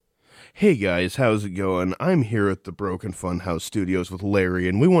Hey guys, how's it going? I'm here at the Broken Funhouse Studios with Larry,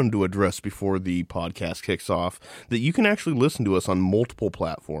 and we wanted to address before the podcast kicks off that you can actually listen to us on multiple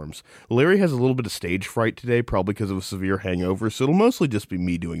platforms. Larry has a little bit of stage fright today, probably because of a severe hangover, so it'll mostly just be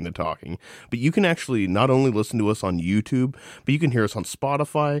me doing the talking. But you can actually not only listen to us on YouTube, but you can hear us on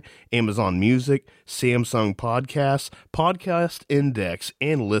Spotify, Amazon Music, Samsung Podcasts, Podcast Index,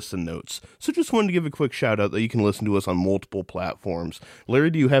 and Listen Notes. So just wanted to give a quick shout out that you can listen to us on multiple platforms.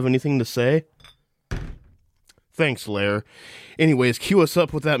 Larry, do you have anything to say? Thanks, Larry. Anyways, cue us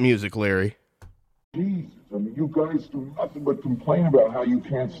up with that music, Larry. Jesus, I mean, you guys do nothing but complain about how you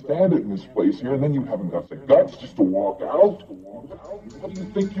can't stand it in this place here, and then you haven't got the guts just to walk out. What do you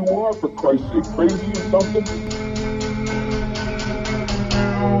think you are, for Christ's sake, crazy or something?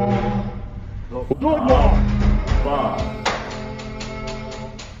 Good luck!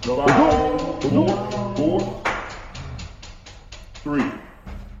 5, July 4, 3.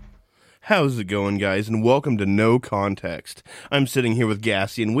 How's it going, guys, and welcome to No Context. I'm sitting here with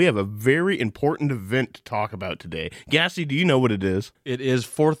Gassy, and we have a very important event to talk about today. Gassy, do you know what it is? It is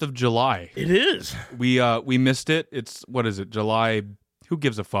 4th of July. It is. We missed it. It's, what is it, July? Who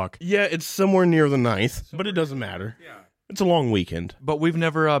gives a fuck? Yeah, it's somewhere near the 9th, but it doesn't matter. Yeah. It's a long weekend. But we've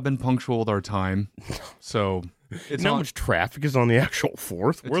never been punctual with our time, so it's not much traffic is on the actual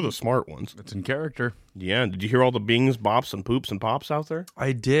 4th. We're the smart ones. It's in character. Yeah, did you hear all the bings, bops, and poops and pops out there?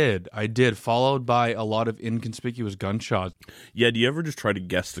 I did, followed by a lot of inconspicuous gunshots. Yeah, do you ever just try to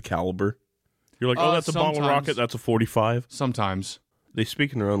guess the caliber? You're like, oh, that's a bottle rocket, that's a 45. Sometimes. They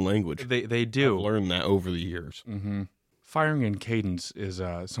speak in their own language. They do. I've learned that over the years. Mm-hmm. Firing in cadence is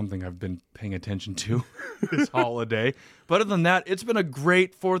something I've been paying attention to this holiday. But other than that, it's been a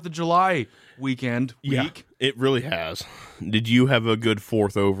great 4th of July week. Yeah, it really has. Did you have a good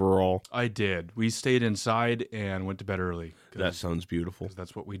 4th overall? I did. We stayed inside and went to bed early. That sounds beautiful.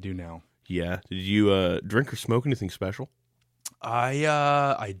 That's what we do now. Yeah. Did you drink or smoke anything special?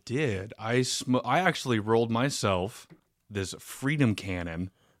 I did. I actually rolled myself this Freedom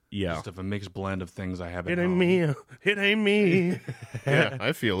Cannon. Yeah. Just of a mixed blend of things I have at home. It ain't me. Yeah,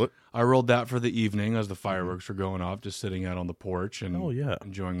 I feel it. I rolled that for the evening as the fireworks were going off, just sitting out on the porch and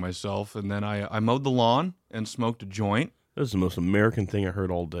enjoying myself. And then I mowed the lawn and smoked a joint. That was the most American thing I heard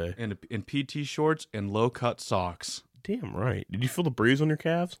all day. And in PT shorts and low-cut socks. Damn right. Did you feel the breeze on your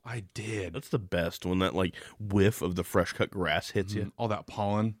calves? I did. That's the best, when that whiff of the fresh cut grass hits you. All that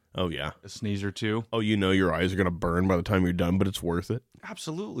pollen. Oh, yeah. A sneeze or two. Oh, you know your eyes are going to burn by the time you're done, but it's worth it.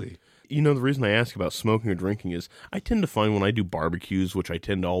 Absolutely. You know, the reason I ask about smoking or drinking is I tend to find when I do barbecues, which I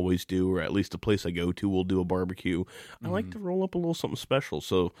tend to always do, or at least the place I go to will do a barbecue, I like to roll up a little something special.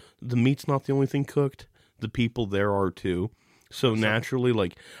 So the meat's not the only thing cooked. The people there are too. So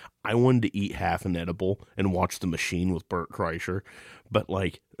naturally, I wanted to eat half an edible and watch The Machine with Bert Kreischer, but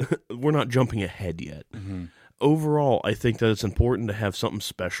we're not jumping ahead yet. Mm-hmm. Overall, I think that it's important to have something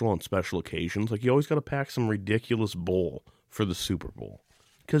special on special occasions. You always got to pack some ridiculous bowl for the Super Bowl.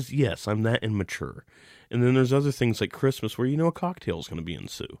 Because, yes, I'm that immature. And then there's other things like Christmas where a cocktail is going to be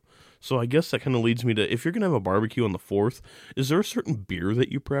ensue. So I guess that kind of leads me to, if you're going to have a barbecue on the 4th, is there a certain beer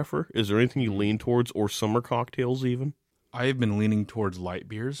that you prefer? Is there anything you lean towards, or summer cocktails even? I've been leaning towards light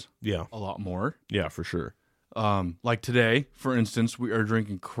beers. Yeah. A lot more. Yeah, for sure. Like today, for instance, we are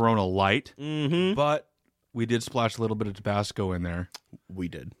drinking Corona Light, but we did splash a little bit of Tabasco in there. We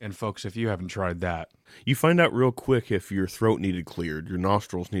did. And folks, if you haven't tried that, you find out real quick if your throat needed cleared, your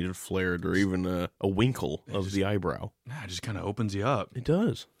nostrils needed flared, or even a winkle of the eyebrow. It just kind of opens you up. It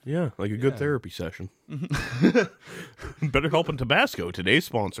does. Yeah, like a good therapy session. Better Help in Tabasco, today's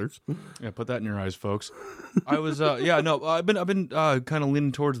sponsors. Yeah, put that in your eyes, folks. I was, I've been kind of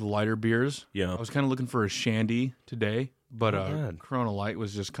leaning towards the lighter beers. Yeah. I was kind of looking for a shandy today. But Corona Light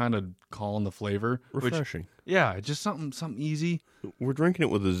was just kind of calling the flavor. Refreshing. Just something easy. We're drinking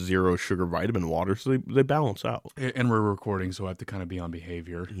it with a 0 sugar vitamin water, so they balance out. And we're recording, so I have to kind of be on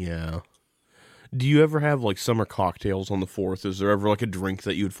behavior. Yeah. Do you ever have summer cocktails on the 4th? Is there ever a drink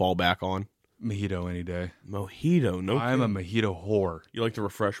that you'd fall back on? Mojito any day. Mojito, no. I'm a mojito whore. You like the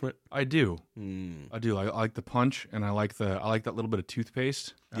refreshment? I do. I do. I like the punch, and I like that little bit of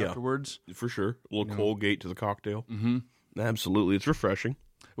toothpaste afterwards. For sure. A little Colgate to the cocktail. Mm-hmm. Absolutely. It's refreshing.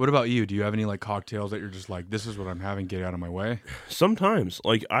 What about you? Do you have any cocktails that you're just this is what I'm having, get out of my way? Sometimes.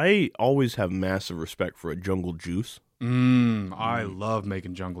 I always have massive respect for a jungle juice. I love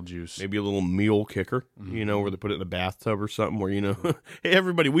making jungle juice. Maybe a little mule kicker, where they put it in a bathtub or something where, hey,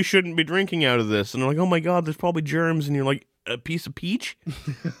 everybody, we shouldn't be drinking out of this. And they're like, oh my God, there's probably germs. And you're like, a piece of peach?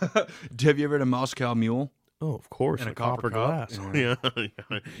 Have you ever had a Moscow Mule? Oh, of course, In a a copper cup? glass. Yeah.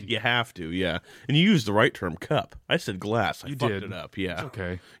 You have to, yeah. And you used the right term, cup. I said glass. I You fucked did. it up, yeah. It's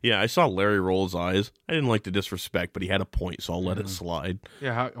okay. Yeah, I saw Larry roll his eyes. I didn't like the disrespect, but he had a point, so I'll let it slide.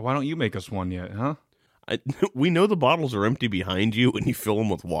 Yeah, why don't you make us one yet, huh? We know the bottles are empty behind you and you fill them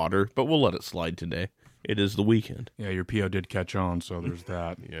with water, but we'll let it slide today. It is the weekend. Yeah, your PO did catch on, so there's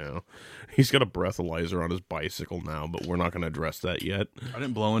that. Yeah. He's got a breathalyzer on his bicycle now, but we're not going to address that yet. I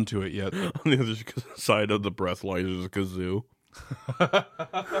didn't blow into it yet. On the other side of the breathalyzer is a kazoo.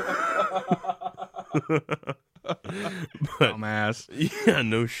 Dumbass. Yeah,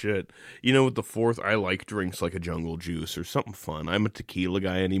 no shit. You know, with the 4th, I like drinks like a jungle juice or something fun. I'm a tequila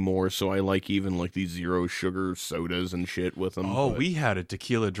guy anymore, so I like even like these 0 sugar sodas and shit with them. Oh, we had a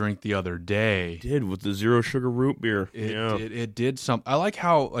tequila drink the other day. Did with the 0 sugar root beer. It did some. I like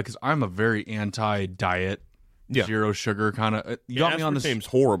how, like, because I'm a very anti-diet, Yeah. 0 sugar kind of. You got me on this. Aspartame's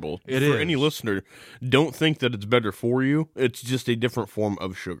horrible. It For is. any listener, don't think that it's better for you. It's just a different form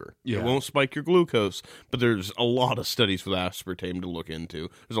of sugar. Yeah. It won't spike your glucose, but there's a lot of studies with aspartame to look into.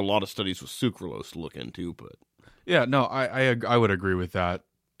 There's a lot of studies with sucralose to look into, but Yeah, no, I would agree with that.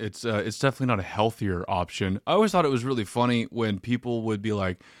 It's definitely not a healthier option. I always thought it was really funny when people would be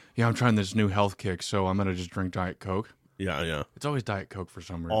like, "Yeah, I'm trying this new health kick, so I'm gonna just drink Diet Coke." yeah. It's always Diet Coke for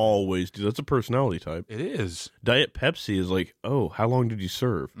some reason. Always do. That's a personality type. It is. Diet Pepsi is like, oh, how long did you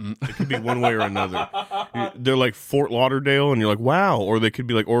serve? It could be one way or another. They're like Fort Lauderdale, and you're like, wow. Or they could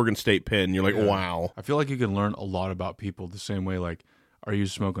be like Oregon State Penn, and you're like, wow. I feel like you can learn a lot about people the same way. Like, are you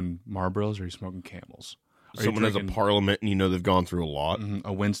smoking Marlboros or are you smoking Camels? Are Someone you has a parliament, and you know they've gone through a lot.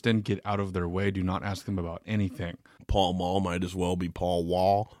 a Winston? Get out of their way. Do not ask them about anything. Paul Mall might as well be Paul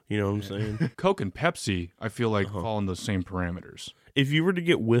Wall. You know what I'm saying? Coke and Pepsi, I feel like fall in those same parameters. If you were to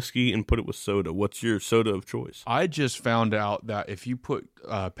get whiskey and put it with soda, what's your soda of choice? I just found out that if you put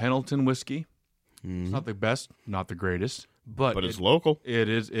Pendleton whiskey, it's not the best, not the greatest, but It's local. It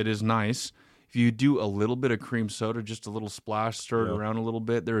is nice. If you do a little bit of cream soda, just a little splash, stir it around a little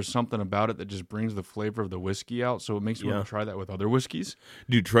bit, there is something about it that just brings the flavor of the whiskey out. So it makes me want to try that with other whiskeys.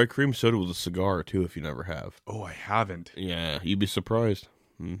 Dude, try cream soda with a cigar, too, if you never have. Oh, I haven't. Yeah, you'd be surprised.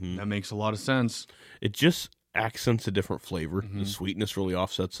 That makes a lot of sense. It just accents a different flavor. The sweetness really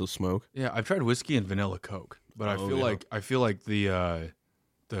offsets the smoke. Yeah, I've tried whiskey and vanilla Coke, but I feel like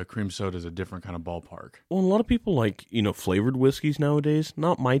the cream soda is a different kind of ballpark. Well, a lot of people like, flavored whiskeys nowadays.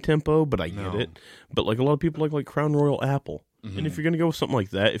 Not my tempo, but I get it. But like a lot of people like Crown Royal Apple. And if you're going to go with something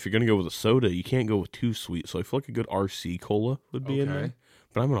like that, if you're going to go with a soda, you can't go with too sweet. So I feel like a good RC cola would be in there.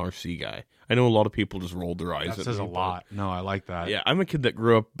 But I'm an RC guy. I know a lot of people just rolled their eyes at me. That says a lot. No, I like that. Yeah, I'm a kid that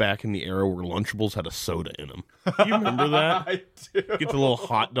grew up back in the era where Lunchables had a soda in them. You remember that? I do. Get the little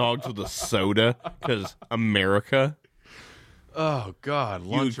hot dogs with a soda because America. Oh, God.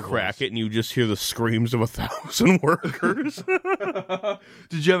 You would crack it and you just hear the screams of 1,000 workers.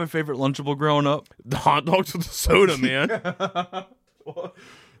 Did you have a favorite Lunchable growing up? The hot dogs with the soda, man.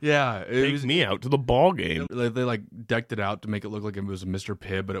 Yeah. Take me out to the ball game. They like decked it out to make it look like it was a Mr.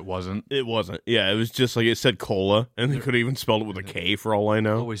 Pibb, but it wasn't. It wasn't. Yeah, it was just like it said cola, and they could have even spelled it with a K for all I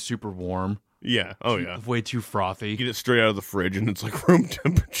know. Always super warm. Yeah. Oh, yeah. Way too frothy. Get it straight out of the fridge, and it's like room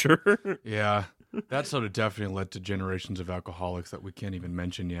temperature. Yeah. That soda definitely led to generations of alcoholics that we can't even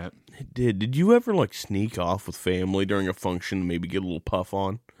mention yet. It did. Did you ever like sneak off with family during a function and maybe get a little puff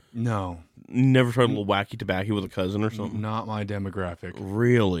on? No. You never tried a little wacky tobacco with a cousin or something? Not my demographic.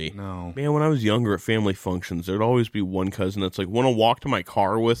 Really? No. Man, when I was younger at family functions, there'd always be one cousin that's like, want to walk to my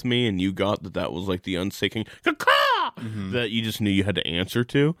car with me? And you got that was like the unsaking that you just knew you had to answer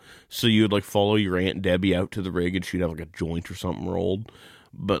to. So you would like follow your Aunt Debbie out to the rig and she'd have like a joint or something rolled.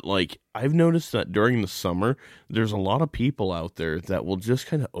 But like I've noticed that during the summer, there's a lot of people out there that will just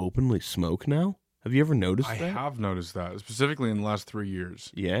kind of openly smoke now. Have you ever noticed that? I have noticed that, specifically in the last 3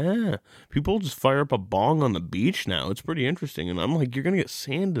 years. Yeah. People just fire up a bong on the beach now. It's pretty interesting. And I'm like, you're going to get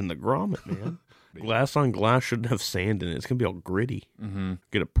sand in the grommet, man. Glass on glass shouldn't have sand in it. It's going to be all gritty. Mm-hmm.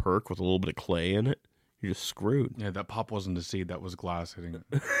 Get a perk with a little bit of clay in it. You're just screwed. Yeah, that pop wasn't a seed. That was glass hitting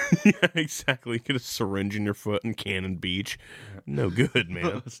it. Yeah, exactly. Get a syringe in your foot in Cannon Beach. No good,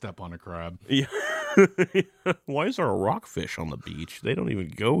 man. Step on a crab. Yeah. Why is there a rockfish on the beach? They don't even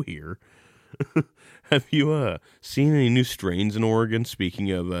go here. Have you seen any new strains in Oregon,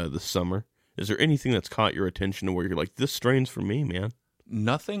 speaking of the summer? Is there anything that's caught your attention to where you're like, this strain's for me, man?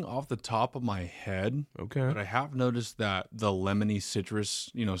 Nothing off the top of my head. Okay. But I have noticed that the lemony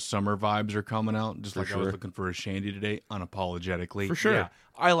citrus, summer vibes are coming out. Just I was looking for a shandy today, unapologetically. For sure. Yeah,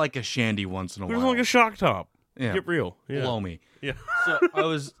 I like a shandy once in a There's while. like a shock top. Yeah. Get real. Yeah. Blow me. Yeah. So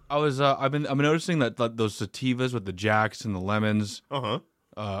I've been noticing that those sativas with the jacks and the lemons. Uh-huh.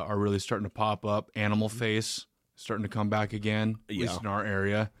 are really starting to pop up. Animal face starting to come back again, at least in our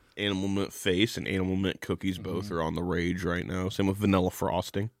area. Animal mint face and animal mint cookies both are on the rage right now. Same with vanilla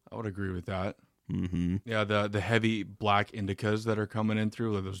frosting. I would agree with that. Mm-hmm. Yeah, the heavy black indicas that are coming in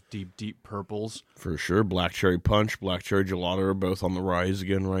through, like those deep purples. For sure. Black cherry punch, black cherry gelato are both on the rise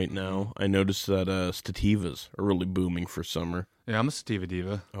again right now. I noticed that stativas are really booming for summer. Yeah, I'm a sativa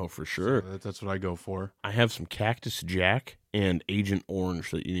diva. Oh, for sure. So that's what I go for. I have some Cactus Jack and Agent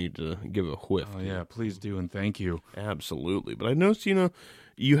Orange that you need to give a whiff. Oh, yeah, please do, and thank you. Absolutely. But I noticed,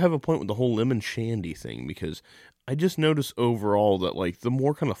 you have a point with the whole lemon shandy thing, because I just noticed overall that, like, the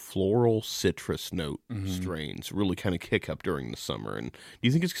more kind of floral citrus note strains really kind of kick up during the summer. And do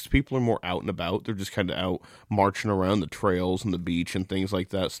you think it's because people are more out and about? They're just kind of out marching around the trails and the beach and things like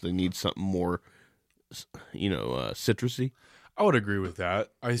that, so they need something more, citrusy? I would agree with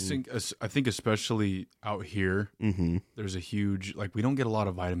that. I think especially out here, there's a huge, like, we don't get a lot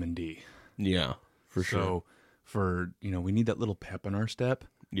of vitamin D. Yeah, for sure. So we need that little pep in our step.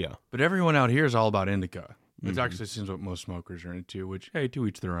 Yeah. But everyone out here is all about indica. It actually seems what most smokers are into, which, hey, to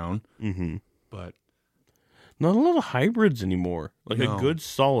each their own. Mm-hmm. But not a lot of hybrids anymore. Like No. a good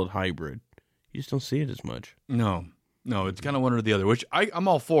solid hybrid. You just don't see it as much. no, it's kind of one or the other, which I'm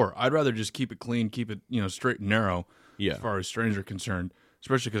all for. I'd rather just keep it clean, keep it straight and narrow. Yeah. As far as strains are concerned,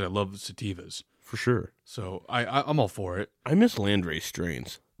 especially because I love sativas. For sure. So I'm all for it. I miss landrace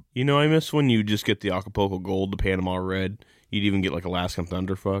strains. I miss when you just get the Acapulco Gold, the Panama Red. You'd even get like Alaskan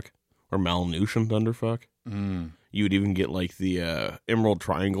Thunderfuck or Malnutrition Thunderfuck. Mm. You would even get like the Emerald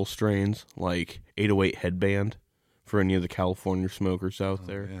Triangle strains, like 808 Headband for any of the California smokers out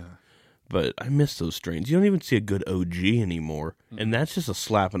there. Yeah. But I miss those strains. You don't even see a good OG anymore. And that's just a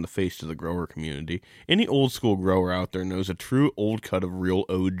slap in the face to the grower community. Any old school grower out there knows a true old cut of real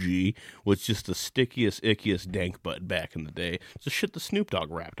OG was just the stickiest, ickiest dank bud back in the day. It's the shit that Snoop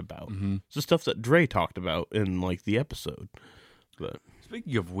Dogg rapped about. It's the stuff that Dre talked about in like the episode. But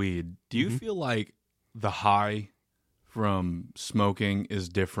Speaking of weed, do you feel like the high from smoking is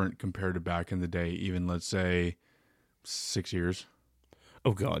different compared to back in the day, even let's say 6 years?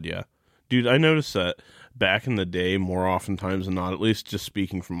 oh god, yeah. Dude, I noticed that back in the day, more oftentimes than not, at least just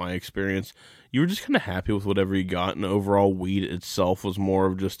speaking from my experience, you were just kind of happy with whatever you got, and overall weed itself was more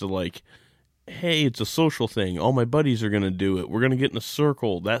of just a like, hey, it's a social thing. All my buddies are going to do it. We're going to get in a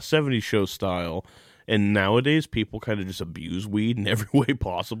circle, that 70s show style. And nowadays, people kind of just abuse weed in every way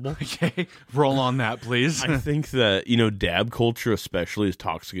possible. Okay, roll on that, please. I think that, dab culture especially is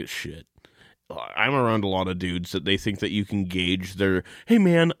toxic as shit. I'm around a lot of dudes that they think that you can gauge their, hey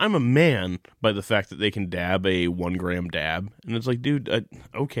man, I'm a man, by the fact that they can dab a 1 gram dab. And it's like, dude,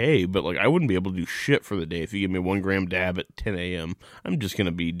 okay, but like I wouldn't be able to do shit for the day if you give me a 1 gram dab at 10 a.m. I'm just going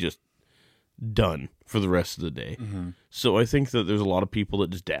to be just done for the rest of the day. So I think that there's a lot of people that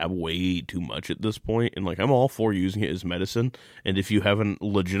just dab way too much at this point, and like I'm all for using it as medicine, and if you have a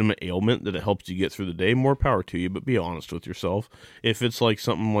legitimate ailment that it helps you get through the day, more power to you, but be honest with yourself. If it's like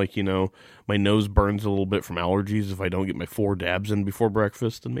something like, my nose burns a little bit from allergies if I don't get my 4 dabs in before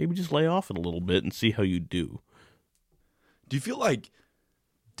breakfast, then maybe just lay off it a little bit and see how you do. Do you feel like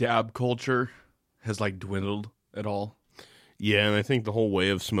dab culture has like dwindled at all? Yeah, and I think the whole way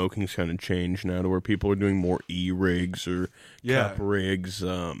of smoking's kind of changed now to where people are doing more e-rigs or cup rigs.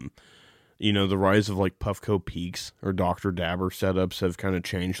 The rise of like Puffco Peaks or Dr. Dabber setups have kind of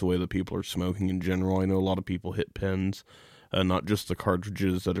changed the way that people are smoking in general. I know a lot of people hit pens, not just the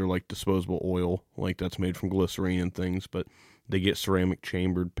cartridges that are like disposable oil, like that's made from glycerine and things, but they get ceramic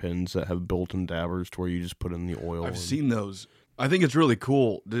chambered pens that have built-in dabbers to where you just put in the oil. I've seen those. I think it's really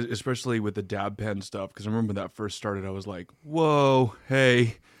cool, especially with the dab pen stuff, because I remember that first started, I was like, whoa,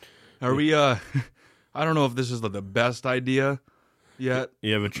 hey, are we, I don't know if this is the best idea yet.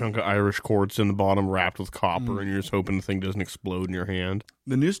 You have a chunk of Irish quartz in the bottom wrapped with copper, and you're just hoping the thing doesn't explode in your hand.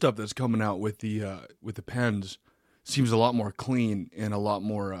 The new stuff that's coming out with the pens seems a lot more clean and a lot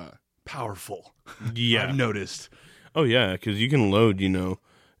more powerful. Yeah. I've noticed. Oh, yeah, because you can load,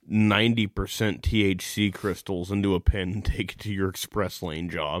 90% THC crystals into a pen and take it to your express lane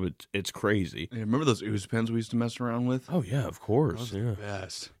job. It's crazy. Hey, remember those ooze pens we used to mess around with? Oh, yeah, of course. Those are the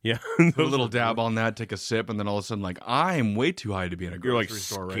best. Yeah. Put a little dab on that, take a sip, and then all of a sudden, like, I'm way too high to be in a grocery You're like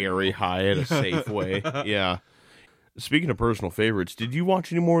store right scary now. high at a Safeway. Yeah. Speaking of personal favorites, did you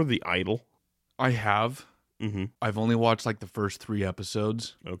watch any more of The Idol? I have. Mm-hmm. I've only watched like the first 3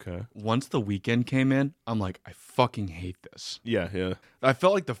 episodes. Okay. Once the weekend came in, I'm like, I fucking hate this. Yeah. I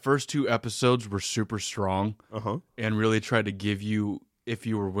felt like the first 2 episodes were super strong Uh-huh. and really tried to give you, if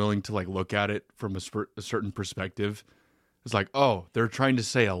you were willing to like look at it from a certain perspective, it's like, oh, they're trying to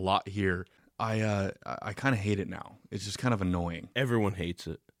say a lot here. I kind of hate it now. It's just kind of annoying. Everyone hates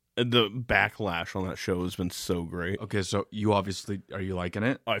it. The backlash on that show has been so great. Okay, so you obviously, are you liking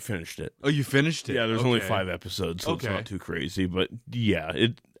it? I finished it. Oh, you finished it? Yeah, there's only 5 episodes, so it's not too crazy. But yeah,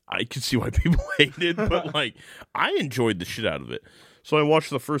 I can see why people hate it, but like I enjoyed the shit out of it. So I watched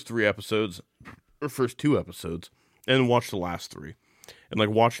the first 3 episodes, or first 2 episodes, and watched the last 3. And like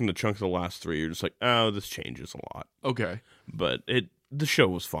watching the chunk of the last 3, you're just like, oh, this changes a lot. Okay. But the show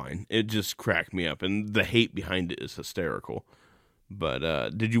was fine. It just cracked me up, and the hate behind it is hysterical. But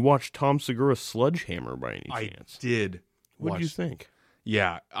did you watch Tom Segura's Sledgehammer by any chance? I did. What did you think?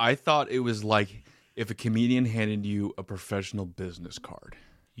 Yeah, I thought it was like if a comedian handed you a professional business card.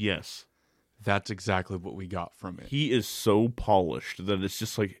 Yes. That's exactly what we got from it. He is so polished that it's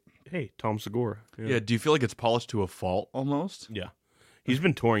just like, hey, Tom Segura. Yeah, do you feel like it's polished to a fault almost? Yeah. He's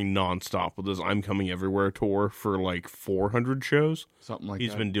been touring nonstop with his I'm Coming Everywhere tour for like 400 shows. Something like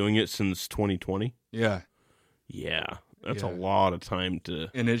He's that. been doing it since 2020. Yeah. Yeah. That's a lot of time to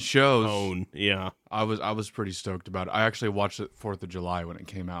And it shows. own. Yeah. I was pretty stoked about it. I actually watched it 4th of July when it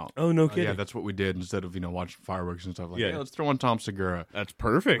came out. Oh, no kidding. Yeah, that's what we did instead of, watching fireworks and stuff like Yeah. Let's throw on Tom Segura. That's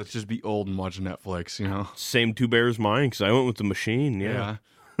perfect. Let's just be old and watch Netflix, Same 2 Bears mine, because I went with The Machine. Yeah.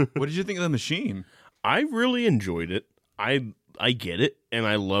 What did you think of The Machine? I really enjoyed it. I get it, and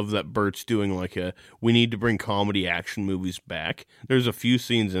I love that Bert's doing like we need to bring comedy action movies back. There's a few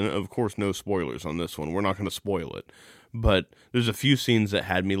scenes in it, of course, no spoilers on this one. We're not going to spoil it. But there's a few scenes that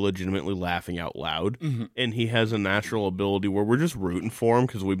had me legitimately laughing out loud, and he has a natural ability where we're just rooting for him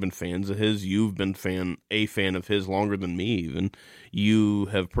because we've been fans of his. You've been a fan of his longer than me even. You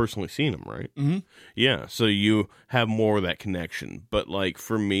have personally seen him, right? Mm-hmm. Yeah, so you have more of that connection. But like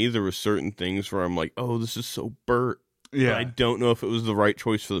for me, there were certain things where I'm like, oh, this is so Bert. Yeah. But I don't know if it was the right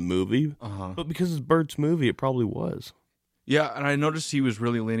choice for the movie, but because it's Bert's movie, it probably was. Yeah, and I noticed he was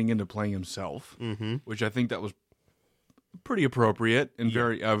really leaning into playing himself, which I think that was pretty appropriate and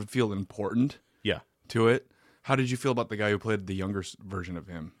very, I would feel, important to it. How did you feel about the guy who played the younger version of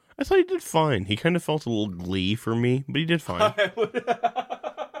him? I thought he did fine. He kind of felt a little Glee for me, but he did fine.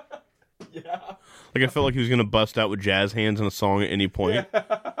 Like I felt like he was going to bust out with jazz hands in a song at any point.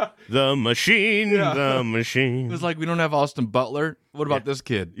 The machine, the machine. It was like, we don't have Austin Butler. What about this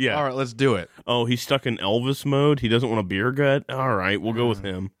kid? Yeah. All right, let's do it. Oh, he's stuck in Elvis mode. He doesn't want a beer gut. All right, we'll go with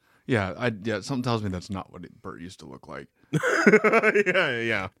him. Yeah, something tells me that's not what Bert used to look like.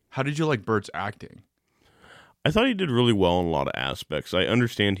 Yeah. How did you like Bert's acting? I thought he did really well in a lot of aspects. I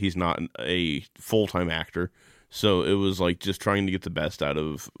understand he's not a full-time actor, so it was like just trying to get the best out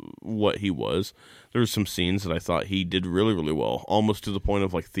of what he was. There were some scenes that I thought he did really, really well, almost to the point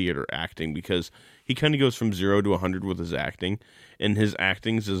of like theater acting, because he kind of goes from 0 to 100 with his acting, and his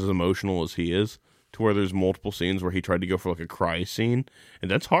acting's as emotional as he is, to where there's multiple scenes where he tried to go for like a cry scene,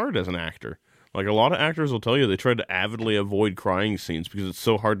 and that's hard as an actor. Like a lot of actors will tell you, they try to avidly avoid crying scenes because it's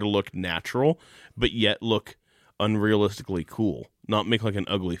so hard to look natural, but yet look unrealistically cool. Not make like an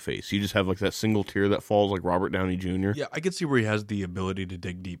ugly face. You just have like that single tear that falls like Robert Downey Jr. Yeah, I could see where he has the ability to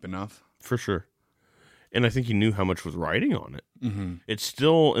dig deep enough. For sure. And I think he knew how much was riding on it. Mm-hmm. It's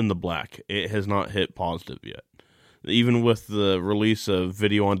still in the black. It has not hit positive yet. Even with the release of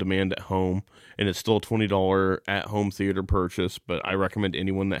video on demand at home, and it's still a $20 at-home theater purchase, but I recommend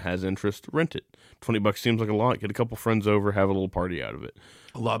anyone that has interest, rent it. $20 seems like a lot. Get a couple friends over, have a little party out of it.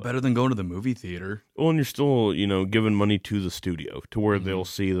 A lot better than going to the movie theater. Well, and you're still, giving money to the studio to where they'll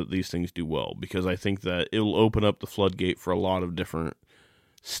see that these things do well, because I think that it'll open up the floodgate for a lot of different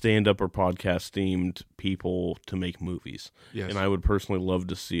stand-up or podcast-themed people to make movies. Yes. And I would personally love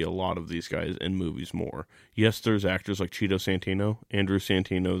to see a lot of these guys in movies more. Yes, there's actors like Andrew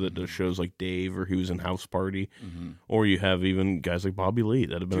Santino, that does shows like Dave, or he was in House Party. Or you have even guys like Bobby Lee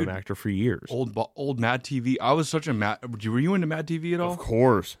that have been an actor for years. Old Mad TV. I was such a were you into Mad TV at all? Of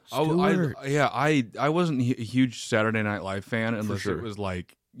course. I wasn't a huge Saturday Night Live fan unless sure. it was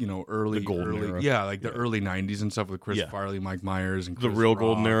like, early, The golden era. Yeah, like the early 90s and stuff with Chris Farley, Mike Myers, and The Chris real Rock.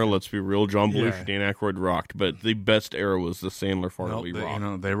 golden era, let's be real. John Belushi, Yeah. Dan Aykroyd rocked, but the best era was the Sandler Nope, Farley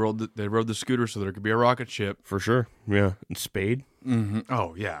rock. they rode the scooter so there could be a rocket ship. For sure. Yeah. And Spade.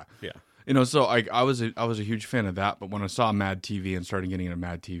 Oh yeah, Yeah. So I was a huge fan of that, but when I saw Mad TV and started getting into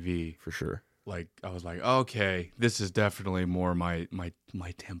Mad TV, For sure. like I was like, okay, this is definitely more my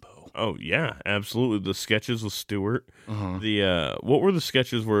tempo. Oh yeah, absolutely. The sketches with Stewart. The what were the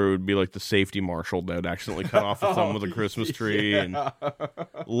sketches where it would be like the safety marshal that would accidentally cut off a thumb with a Christmas tree? And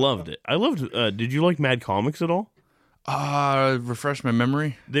loved it. I loved. Did you like Mad Comics at all? Refresh my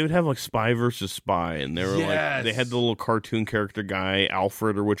memory. They would have like Spy versus Spy, and they were like Yes. they had the little cartoon character guy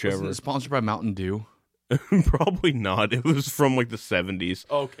Alfred or whichever. Wasn't it sponsored by Mountain Dew? Probably not. It was from like the 70s.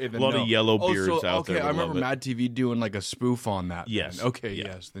 Okay, then a lot no. of yellow beards out okay, there. I remember love it. Mad TV doing like a spoof on that. Yes. Then. Okay, Yeah.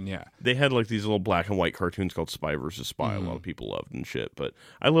 yes, then yeah. They had like these little black and white cartoons called Spy vs. Spy. A lot of people loved and shit. But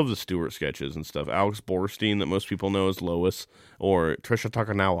I love the Stewart sketches and stuff. Alex Borstein, that most people know as Lois, or Trisha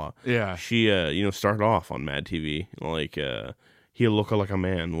Takanawa. Yeah. She, started off on Mad TV. Like, He Look Like a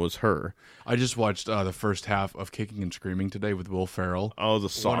Man was her. I just watched the first half of Kicking and Screaming today with Will Ferrell. Oh, the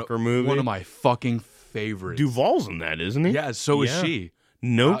soccer movie? One of my fucking favorites. Duvall's in that, isn't he? Yeah, so is she.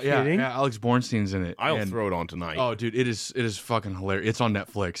 No kidding? Yeah, Alex Borstein's in it. I'll throw it on tonight. Oh, dude, it is fucking hilarious. It's on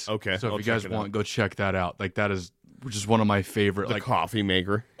Netflix. Okay, so I'll if you guys check it want, out. go check that out. Like that is just one of my favorite. The like coffee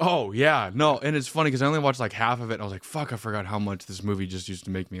maker. Oh yeah, no, and it's funny because I only watched like half of it. And I was like, fuck, I forgot how much this movie just used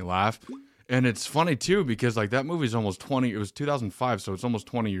to make me laugh. And it's funny too because like that movie's almost 20. It was 2005, so it's almost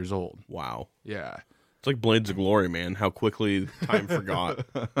 20 years old. Wow. Yeah. It's like Blades of Glory, man. How quickly time forgot.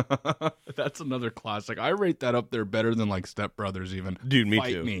 That's another classic. I rate that up there better than like Step Brothers even. Dude, me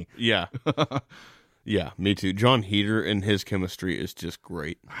Fight too. Me. Yeah. Yeah, me too. John Heater and his chemistry is just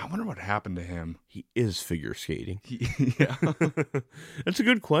great. I wonder what happened to him. He is figure skating. Yeah. That's a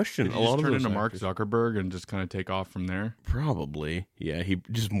good question. Did he a lot just of turn those into Mark actors- Zuckerberg and just kind of take off from there? Probably. Yeah, he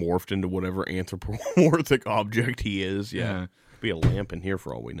just morphed into whatever anthropomorphic object he is. Yeah. Could be a lamp in here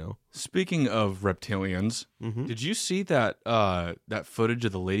for all we know. Speaking of reptilians, did you see that that footage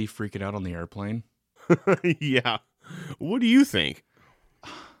of the lady freaking out on the airplane? Yeah. What do you think?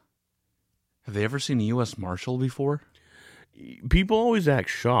 Have they ever seen a U.S. Marshal before? People always act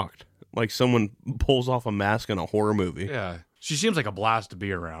shocked, like someone pulls off a mask in a horror movie. Yeah. She seems like a blast to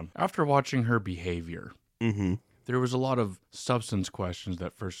be around. After watching her behavior, there was a lot of substance questions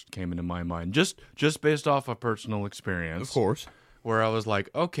that first came into my mind, just based off of personal experience. Of course. Where I was like,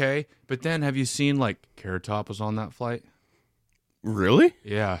 okay, but then have you seen, like, Carrot Top was on that flight? Really?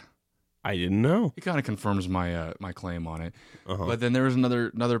 Yeah. I didn't know. It kind of confirms my my claim on it. But then there was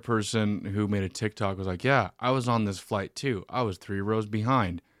another person who made a TikTok, was like, yeah, I was on this flight too. I was 3 rows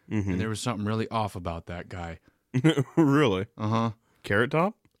behind. And there was something really off about that guy. Really? Uh-huh. Carrot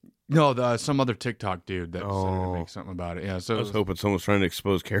Top? No, some other TikTok dude that said to make something about it. Yeah, so I was hoping someone was trying to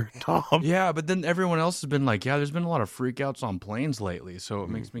expose Carrot Top. yeah, but then everyone else has been like, yeah, there's been a lot of freakouts on planes lately. So it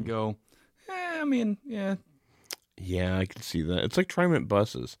makes me go, I mean, yeah. Yeah, I can see that. It's like Trimont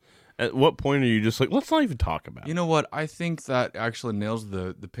buses. At what point are you just like, let's not even talk about it? You know what? I think that actually nails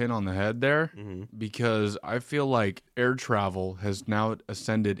the pin on the head there, because I feel like air travel has now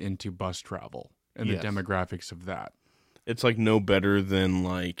ascended into bus travel and Yes. the demographics of that. It's like no better than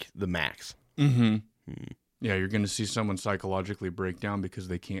like the Max. Yeah, you're going to see someone psychologically break down because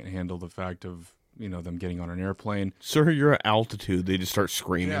they can't handle the fact of, them getting on an airplane. Sir, you're at altitude. They just start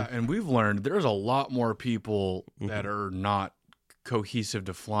screaming. Yeah, and we've learned there's a lot more people that are not cohesive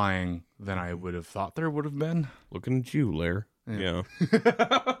to flying than I would have thought there would have been. Looking at you, Lair. Yeah.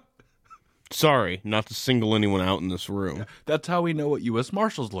 Sorry, not to single anyone out in this room. That's how we know what U.S.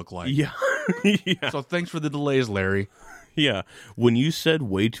 Marshals look like. Yeah. Yeah. So thanks for the delays, Larry. Yeah. When you said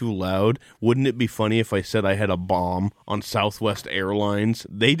way too loud, wouldn't it be funny if I said I had a bomb on Southwest Airlines?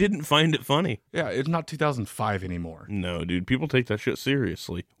 They didn't find it funny. Yeah, it's not 2005 anymore. No, dude. People take that shit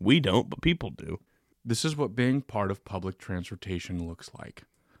seriously. We don't, but people do. This is what being part of public transportation looks like.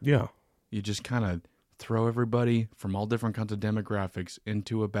 Yeah. You just kind of throw everybody from all different kinds of demographics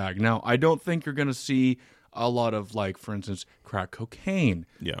into a bag. Now, I don't think you're going to see a lot of, like, for instance, crack cocaine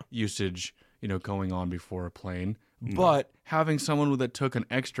usage, going on before a plane. But having someone that took an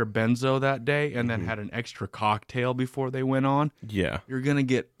extra benzo that day and then had an extra cocktail before they went on, you're going to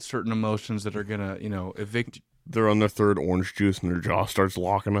get certain emotions that are going to, evict. They're on their third orange juice and their jaw starts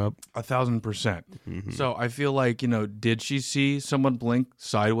locking up. 1,000%. So I feel like, did she see someone blink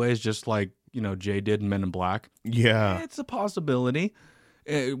sideways just like, Jay did in Men in Black? Yeah. It's a possibility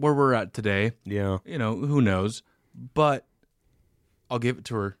where we're at today. Yeah. Who knows? But I'll give it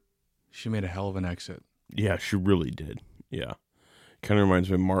to her. She made a hell of an exit. Yeah, she really did. Yeah. Kind of reminds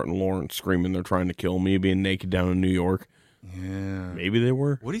me of Martin Lawrence screaming they're trying to kill me, being naked down in New York. Yeah. Maybe they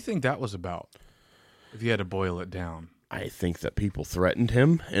were. What do you think that was about? If you had to boil it down. I think that people threatened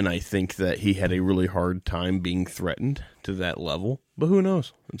him, and I think that he had a really hard time being threatened to that level. But who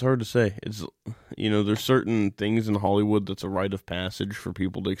knows? It's hard to say. It's, there's certain things in Hollywood that's a rite of passage for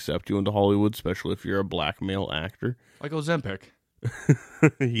people to accept you into Hollywood, especially if you're a black male actor. Like Ozempic.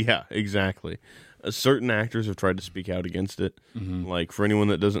 Yeah, exactly. Certain actors have tried to speak out against it. Like, for anyone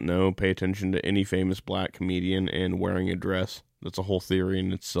that doesn't know, pay attention to any famous black comedian and wearing a dress. That's a whole theory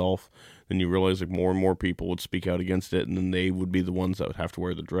in itself. Then you realize like more and more people would speak out against it, and then they would be the ones that would have to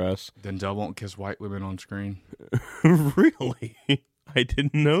wear the dress. Denzel won't kiss white women on screen. Really? I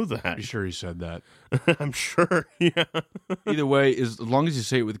didn't know that. Pretty sure he said that. I'm sure. Yeah. Either way, as long as you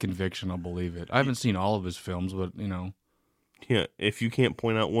say it with conviction, I'll believe it. I haven't seen all of his films, but Yeah. If you can't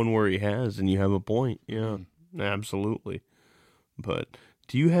point out one where he has, then you have a point. Yeah. Absolutely. But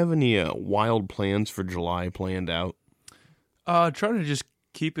do you have any wild plans for July planned out? Trying to just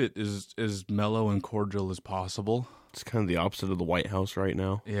keep it as mellow and cordial as possible. It's kind of the opposite of the White House right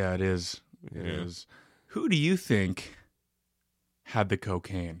now. Yeah, it is. It is. Who do you think had the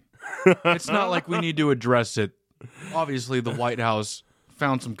cocaine? It's not like we need to address it. Obviously, the White House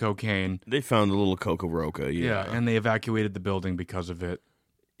found some cocaine. They found a little Coca Roca. Yeah, and they evacuated the building because of it.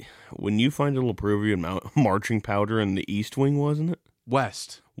 When you find a little Peruvian marching powder in the East Wing, wasn't it?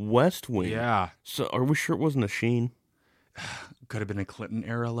 West Wing. Yeah. So are we sure it wasn't a Sheen? Could have been a Clinton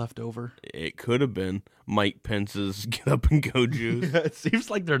era left over. It could have been Mike Pence's get up and go juice. Yeah, it seems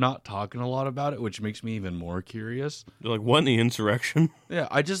like they're not talking a lot about it, which makes me even more curious. They're like, what in the insurrection? Yeah,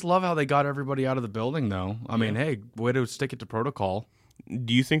 I just love how they got everybody out of the building, though. I mean, hey, way to stick it to protocol.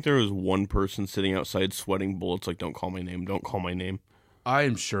 Do you think there was one person sitting outside sweating bullets like, don't call my name, don't call my name? I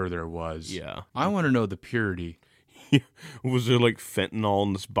am sure there was. Yeah. I want to know the purity. Was there like fentanyl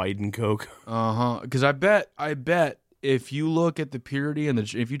in this Biden Coke? Because I bet if you look at the purity and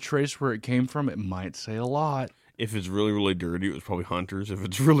if you trace where it came from, it might say a lot. If it's really, really dirty, it was probably Hunter's. If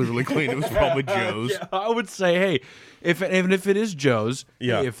it's really, really clean, it was probably Joe's. Yeah, I would say, hey, even if it is Joe's,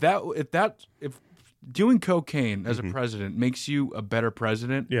 yeah. Hey, if doing cocaine as a president makes you a better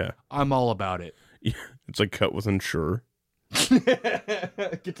president, yeah, I'm all about it. Yeah, it's like cut with Ensure.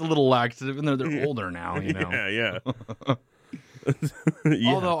 Gets a little laxative, and they're older now, Yeah. Yeah.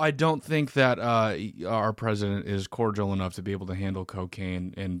 Although I don't think that our president is cordial enough to be able to handle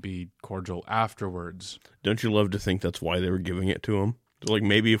cocaine and be cordial afterwards. Don't you love to think that's why they were giving it to him? They're like,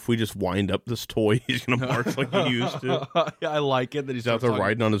 maybe if we just wind up this toy, he's going to march like he used to. I like it that he's out there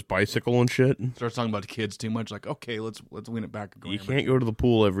riding on his bicycle and shit. Starts talking about kids too much. Like, okay, let's win it back. You can't go to the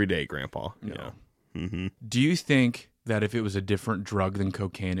pool every day, Grandpa. No. Yeah. Mm-hmm. Do you think that if it was a different drug than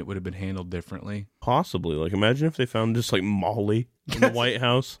cocaine, it would have been handled differently? Possibly. Like, imagine if they found just like Molly in the White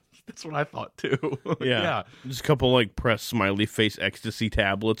House. That's what I thought too. Yeah. Just a couple like pressed smiley face ecstasy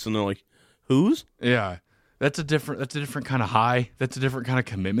tablets, and they're like, whose? Yeah. That's a different kind of high. That's a different kind of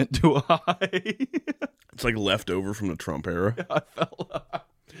commitment to a high. It's like leftover from the Trump era. Yeah, I felt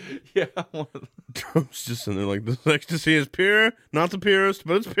yeah. Trump's just in there like, this ecstasy is pure, not the purest,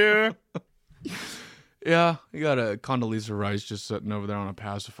 but it's pure. Yeah, you got a Condoleezza Rice just sitting over there on a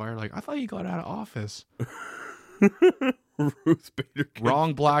pacifier. Like, I thought you got out of office. Ruth Bader Ginsburg.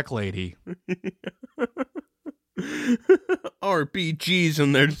 Wrong black lady. RBG's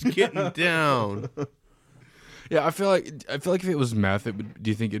in there just getting down. Yeah, I feel like if it was meth,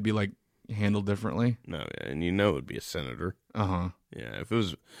 do you think it'd be like handled differently? No, and you know it would be a senator. Yeah, if it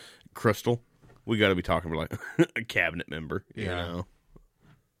was crystal, we got to be talking about like a cabinet member. You know?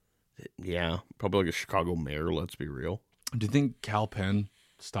 Yeah, probably like a Chicago mayor. Let's be real. Do you think Cal Penn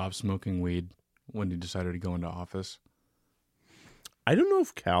stopped smoking weed when he decided to go into office? I don't know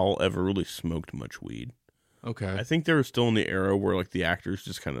if Cal ever really smoked much weed. Okay, I think they were still in the era where like the actors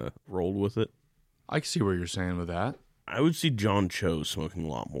just kind of rolled with it. I can see where you're saying with that. I would see John Cho smoking a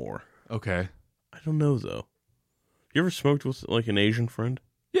lot more. Okay, I don't know though. You ever smoked with like an Asian friend?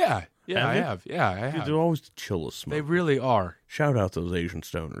 Yeah, I have. Yeah, I have. Dude, they're always the chillest smokers. They really are. Shout out those Asian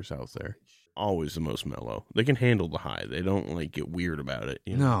stoners out there. Always the most mellow. They can handle the high. They don't like get weird about it.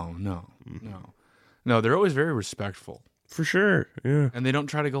 You know? No. They're always very respectful. For sure. Yeah. And they don't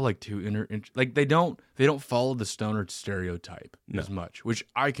try to go like too like they don't follow the stoner stereotype as much, which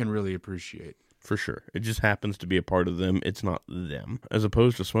I can really appreciate. For sure. It just happens to be a part of them. It's not them. As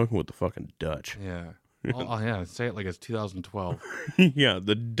opposed to smoking with the fucking Dutch. Yeah. Yeah, say it like it's 2012. Yeah,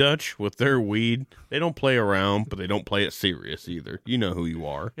 the Dutch with their weed, they don't play around, but they don't play it serious either. You know who you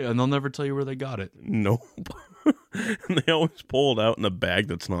are. Yeah, and they'll never tell you where they got it. Nope. And they always pull it out in a bag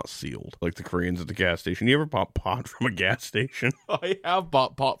that's not sealed, like the Koreans at the gas station. You ever pop pot from a gas station? I have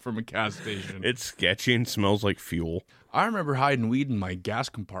bought pot from a gas station. It's sketchy and smells like fuel. I remember hiding weed in my gas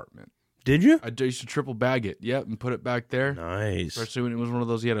compartment. Did you? I used to triple bag it, and put it back there. Nice. Especially when it was one of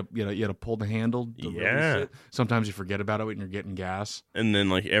those you had to pull the handle to release it. Sometimes you forget about it when you're getting gas. And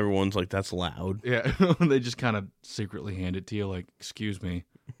then like everyone's like, that's loud. Yeah. They just kind of secretly hand it to you like, excuse me.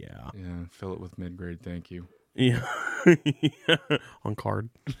 Yeah. Yeah, fill it with mid-grade, thank you. Yeah. On card.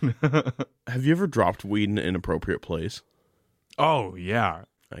 Have you ever dropped weed in an inappropriate place? Oh, yeah.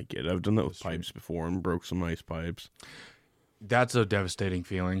 I get it. I've done that with pipes before and broke some nice pipes. That's a devastating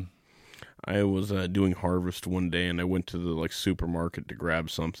feeling. I was doing harvest one day, and I went to the supermarket to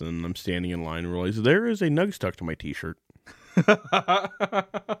grab something. And I'm standing in line and realize there is a nug stuck to my T-shirt.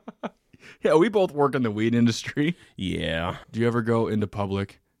 Yeah, we both work in the weed industry. Yeah. Do you ever go into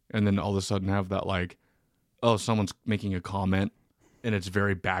public and then all of a sudden have that like, oh, someone's making a comment and it's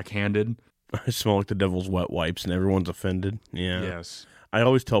very backhanded? I smell like the devil's wet wipes and everyone's offended. Yeah. Yes. I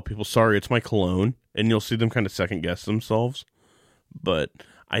always tell people, sorry, it's my cologne. And you'll see them kind of second guess themselves. But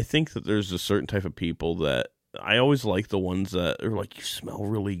I think that there's a certain type of people that I always like the ones that are like, you smell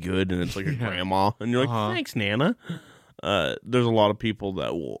really good. And it's like a grandma. And you're like, thanks, Nana. There's a lot of people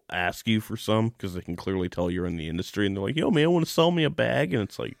that will ask you for some because they can clearly tell you're in the industry. And they're like, yo, man, want to sell me a bag? And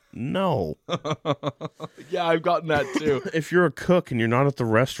it's like, no. Yeah, I've gotten that too. If you're a cook and you're not at the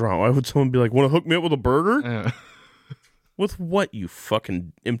restaurant, why would someone be like, want to hook me up with a burger? With what, you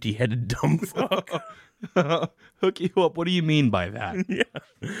fucking empty-headed dumb fuck? Hook you up? What do you mean by that? Yeah.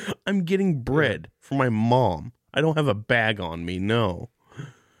 I'm getting bread for my mom. I don't have a bag on me, no.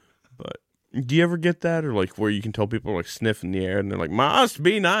 But do you ever get that? Or like where you can tell people are like sniffing the air and they're like, must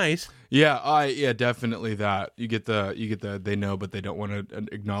be nice. Yeah, definitely that. You get the they know but they don't want to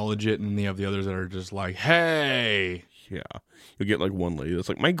acknowledge it, and you have the others that are just like, hey. Yeah. You'll get like one lady that's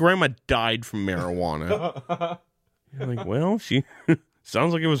like, my grandma died from marijuana. You're like, well, she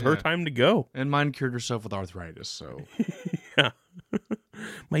sounds like it was her time to go. And mine cured herself with arthritis, so. Yeah.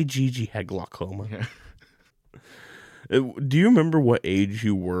 My Gigi had glaucoma. Yeah. Do you remember what age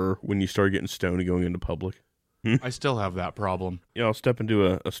you were when you started getting stoned and going into public? I still have that problem. Yeah, I'll step into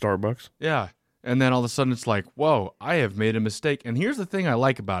a Starbucks. Yeah. And then all of a sudden it's like, whoa, I have made a mistake. And here's the thing I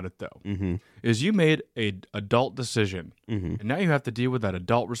like about it, though, is you made an adult decision. And now you have to deal with that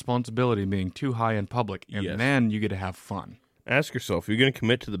adult responsibility being too high in public. And then you get to have fun. Ask yourself, are you going to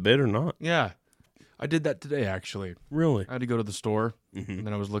commit to the bid or not? Yeah. I did that today, actually. Really? I had to go to the store, and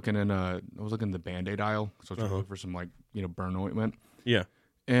then I was looking in the Band-Aid aisle, so I was looking for some like burn ointment. Yeah.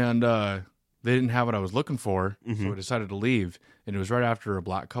 And they didn't have what I was looking for, so I decided to leave. And it was right after a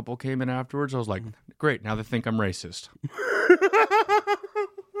black couple came in afterwards. I was like, great, now they think I'm racist.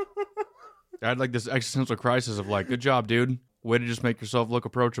 I had like this existential crisis of like, good job, dude. Way to just make yourself look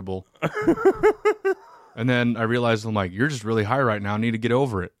approachable. And then I realized, I'm like, you're just really high right now. I need to get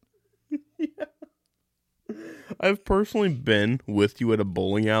over it. Yeah. I've personally been with you at a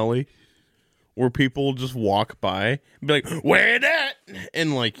bowling alley where people will just walk by and be like, where that?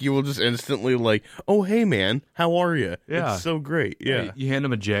 And like, you will just instantly like, oh, hey, man, how are you? Yeah. It's so great. Yeah. You hand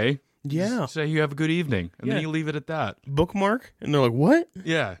them a J. Yeah. Say you have a good evening. And then you leave it at that. Bookmark? And they're like, what?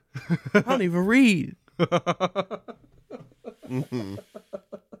 Yeah. I don't even read.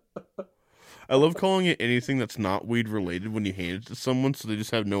 I love calling it anything that's not weed related when you hand it to someone so they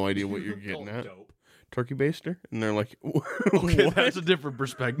just have no idea what you're getting at. Dope. Turkey baster? And they're like, Okay, what? that's a different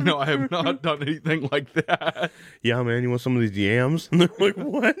perspective. No, I have not done anything like that. Yeah, man, you want some of these yams? And they're like,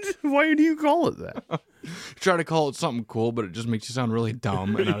 what? Why do you call it that? Try to call it something cool, but it just makes you sound really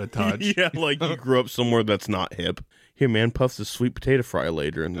dumb and out of touch. Yeah, like you grew up somewhere that's not hip. Here, man, puff this sweet potato fry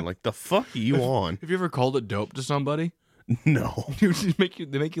later. And they're like, the fuck are you on? Have you ever called it dope to somebody? No. They make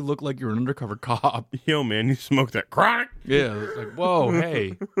you look like you're an undercover cop. Yo, man, you smoke that chronic? Yeah, it's like, whoa,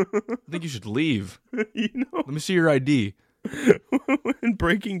 hey, I think you should leave. You know, Let me see your ID. in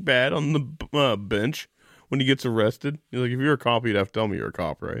Breaking Bad on the bench when he gets arrested, he's like, if you're a cop, you'd have to tell me you're a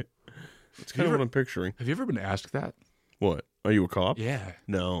cop, right? That's kind of what I'm picturing. Have you ever been asked that? What? Are you a cop? Yeah.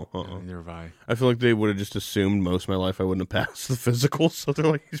 No. Neither have I. I feel like they would have just assumed most of my life I wouldn't have passed the physical, so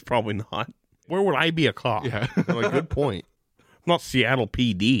they're like, he's probably not. Where would I be a cop? Yeah. They're like, good point. I'm not Seattle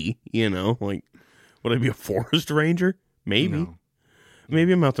PD, you know? Like, would I be a forest ranger? Maybe. No.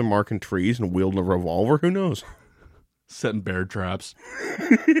 Maybe I'm out there marking trees and wielding a revolver. Who knows? Setting bear traps.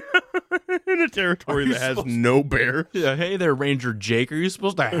 In a territory that has no bear. Yeah, hey there, Ranger Jake. Are you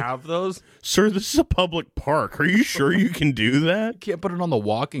supposed to have those? Sir, this is a public park. Are you sure you can do that? Can't put it on the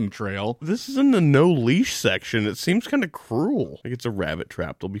walking trail. This is in the no leash section. It seems kind of cruel. Like it's a rabbit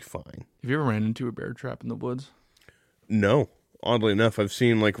trap. They'll be fine. Have you ever ran into a bear trap in the woods? No. Oddly enough, I've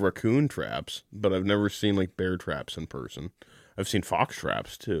seen like raccoon traps, but I've never seen like bear traps in person. I've seen fox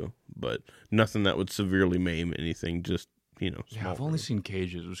traps too, but nothing that would severely maim anything. Just, you know, small. Yeah, I've only seen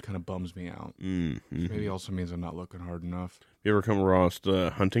cages, which kind of bums me out. Maybe also means I'm not looking hard enough. You ever come across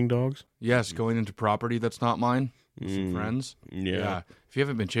hunting dogs? Yes, going into property that's not mine. With some friends. Yeah. If you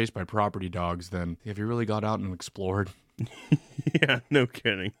haven't been chased by property dogs, then have you really got out and explored? Yeah, no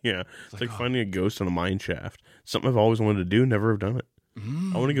kidding. Yeah. It's like finding a ghost on a mine shaft. Something I've always wanted to do, never have done it.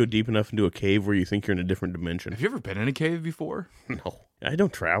 I want to go deep enough into a cave where you think you're in a different dimension. Have you ever been in a cave before? No. I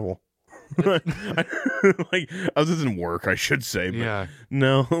don't travel. Like, other than work, I should say. But Yeah.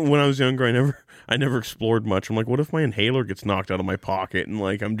 no, when I was younger, I never explored much. I'm like, what if my inhaler gets knocked out of my pocket and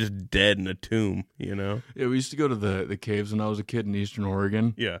like I'm just dead in a tomb? You know? Yeah, we used to go to the caves when I was a kid in Eastern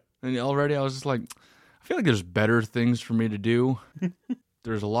Oregon. Yeah. And already I was just like, I feel like there's better things for me to do.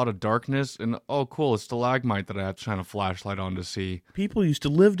 There's a lot of darkness, and oh, cool, a stalagmite that I have to shine a flashlight on to see. People used to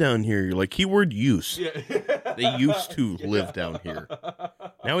live down here. You're like, keyword use. Yeah. They used to live down here.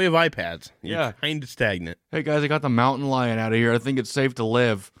 Now we have iPads. You're kind of stagnant. Hey guys, I got the mountain lion out of here. I think it's safe to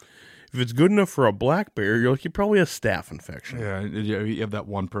live. If it's good enough for a black bear, you're like, you probably have staph infection. Yeah, you have that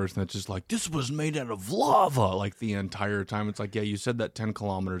one person that's just like, this was made out of lava, like the entire time. It's like, yeah, you said that 10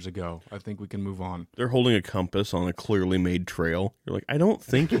 kilometers ago. I think we can move on. They're holding a compass on a clearly made trail. You're like, I don't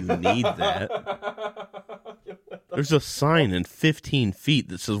think you need that. There's a sign in 15 feet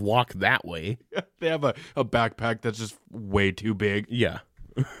that says walk that way. They have a backpack that's just way too big. Yeah.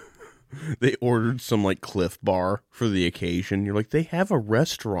 They ordered some like Cliff Bar for the occasion. You're like, they have a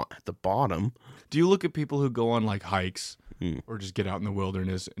restaurant at the bottom. Do you look at people who go on like hikes or just get out in the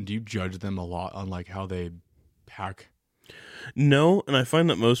wilderness, and do you judge them a lot on like how they pack? No, and I find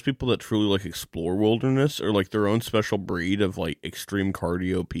that most people that truly like explore wilderness are like their own special breed of like extreme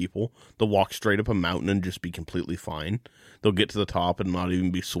cardio people. They'll walk straight up a mountain and just be completely fine. They'll get to the top and not even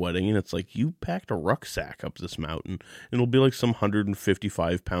be sweating, and it's like, you packed a rucksack up this mountain. And it'll be like some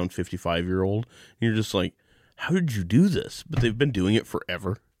 155-pound 55-year-old, and you're just like, how did you do this? But they've been doing it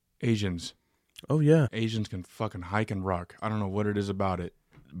forever. Asians. Oh yeah. Asians can fucking hike and ruck. I don't know what it is about it.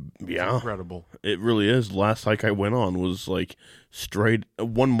 Yeah. It's incredible. It really is. The last hike I went on was like straight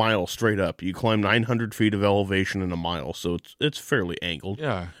 1 mile straight up. You climb 900 feet of elevation in a mile, so it's fairly angled.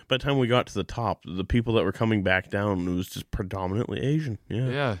 Yeah. By the time we got to the top, the people that were coming back down, it was just predominantly Asian. Yeah.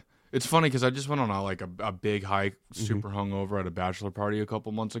 Yeah. It's funny because I just went on a big hike, super hungover at a bachelor party a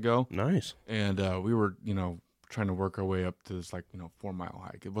couple months ago. Nice. And we were, trying to work our way up to this 4-mile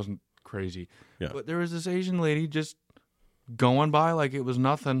hike. It wasn't crazy. Yeah. But there was this Asian lady just going by like it was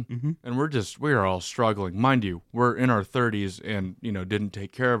nothing, and we are all struggling. Mind you, we're in our 30s and didn't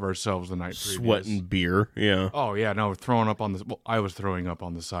take care of ourselves the night previous. Sweating beer. Yeah. Oh yeah, no, throwing up on the. Well, I was throwing up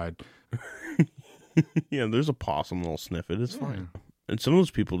on the side. Yeah, there's a possum that'll sniff it. It's fine. And some of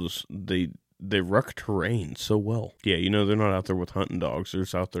those people just they ruck terrain so well. Yeah, they're not out there with hunting dogs. They're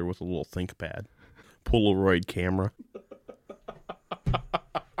just out there with a little ThinkPad, Polaroid camera.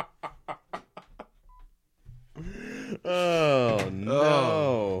 Oh, no.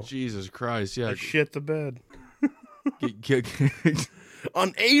 Oh, Jesus Christ. Yeah. I shit the bed.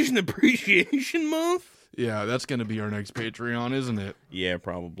 On Asian Appreciation Month? Yeah, that's going to be our next Patreon, isn't it? Yeah,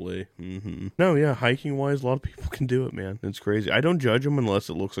 probably. No, yeah, hiking-wise, a lot of people can do it, man. It's crazy. I don't judge them unless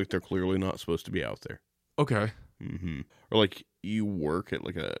it looks like they're clearly not supposed to be out there. Okay. Or like you work at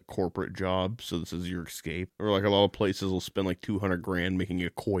like a corporate job, so this is your escape. Or like a lot of places will spend like $200,000 making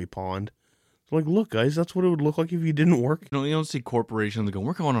a koi pond. Like, look, guys, that's what it would look like if you didn't work. You don't see corporations that go,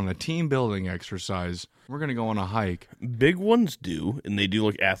 we're going on a team building exercise. We're going to go on a hike. Big ones do, and they do,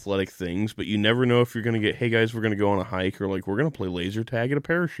 like, athletic things, but you never know if you're going to get, hey, guys, we're going to go on a hike, or, like, we're going to play laser tag at a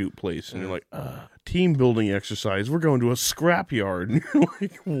parachute place. And you're like, team building exercise, we're going to a scrapyard. And you're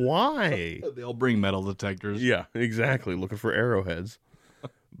like, why? They'll bring metal detectors. Yeah, exactly, looking for arrowheads.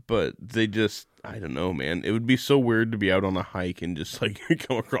 But they just, I don't know, man. It would be so weird to be out on a hike and just, like,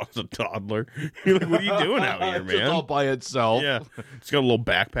 come across a toddler. You're like, what are you doing out here, man? It's all by itself. Yeah. It's got a little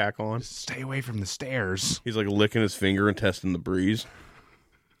backpack on. Just stay away from the stairs. He's, like, licking his finger and testing the breeze.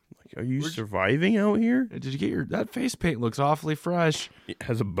 Like, are you surviving out here? Did you get that face paint looks awfully fresh. It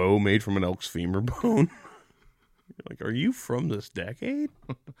has a bow made from an elk's femur bone. You're like, are you from this decade?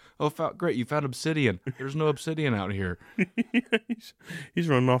 Oh, great. You found obsidian. There's no obsidian out here. He's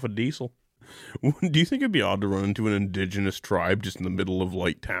running off a diesel. Do you think it'd be odd to run into an indigenous tribe just in the middle of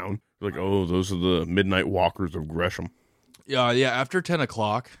light town? Like, oh, those are the midnight walkers of Gresham. Yeah. After 10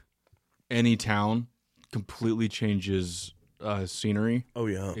 o'clock, any town completely changes scenery. Oh,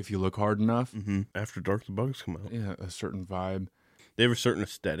 yeah. If you look hard enough. After dark, the bugs come out. Yeah, a certain vibe. They have a certain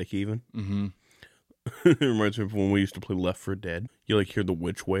aesthetic, even. It reminds me of when we used to play Left 4 Dead. You like hear the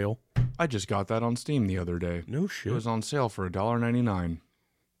witch wail. I just got that on Steam the other day. No shit. It was on sale for $1.99.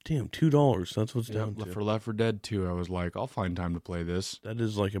 Damn, $2. That's what's down to. For Left 4 Dead 2, I was like, I'll find time to play this. That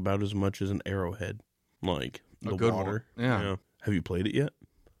is like about as much as an Arrowhead. Like the good water. One. Yeah. Have you played it yet?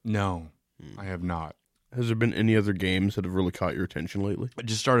 No, I have not. Has there been any other games that have really caught your attention lately? I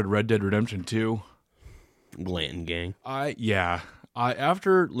just started Red Dead Redemption 2. Glanton Gang.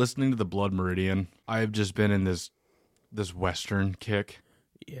 After listening to the Blood Meridian, I've just been in this Western kick.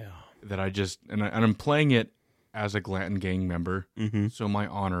 Yeah. That I just and I'm playing it as a Glanton gang member. Mm-hmm. So my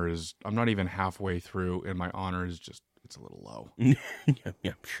honor is, I'm not even halfway through, and my honor is just, it's a little low.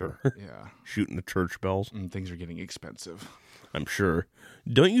 Yeah, sure. Yeah. Shooting the church bells. And things are getting expensive. I'm sure.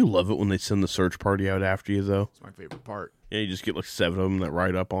 Don't you love it when they send the search party out after you, though? It's my favorite part. Yeah, you just get like 7 of them that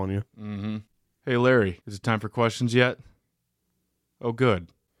ride up on you. Mm-hmm. Hey, Larry, is it time for questions yet? Oh, good.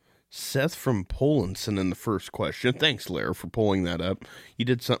 Seth from Poland sent in the first question. Thanks, Larry, for pulling that up. You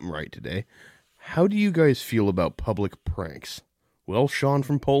did something right today. How do you guys feel about public pranks? Well, Sean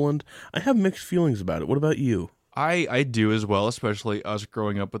from Poland, I have mixed feelings about it. What about you? I do as well, especially us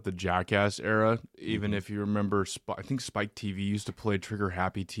growing up with the Jackass era. Even if you remember, I think Spike TV used to play Trigger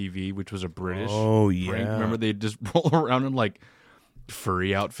Happy TV, which was a British prank. Remember, they'd just roll around in like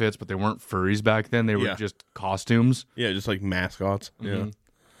furry outfits, but they weren't furries back then. They were just costumes. Yeah, just like mascots. Mm-hmm.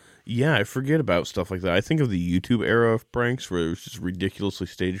 Yeah, I forget about stuff like that. I think of the YouTube era of pranks where it was just ridiculously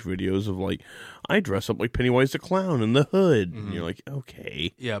staged videos of like, I dress up like Pennywise the Clown in the hood. And you're like,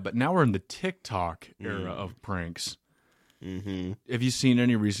 okay. Yeah, but now we're in the TikTok era of pranks. Mm-hmm. Have you seen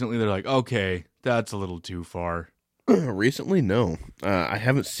any recently? They're like, okay, that's a little too far. Recently, no. I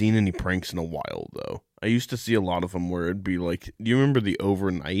haven't seen any pranks in a while, though. I used to see a lot of them where it'd be like, do you remember the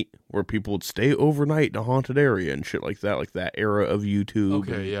overnight where people would stay overnight in a haunted area and shit like that era of YouTube?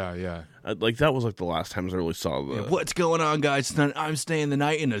 Okay, yeah. Like that was like the last times I really saw the... Yeah, what's going on, guys? I'm staying the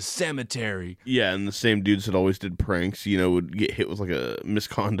night in a cemetery. Yeah, and the same dudes that always did pranks, would get hit with like a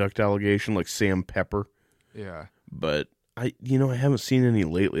misconduct allegation, like Sam Pepper. Yeah. But I haven't seen any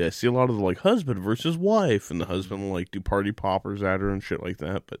lately. I see a lot of the like husband versus wife, and the husband will like do party poppers at her and shit like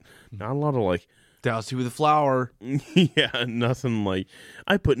that, but not a lot of like... Douse you with a flower. Yeah, nothing like,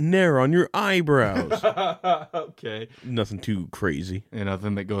 I put Nair on your eyebrows. Okay. Nothing too crazy. And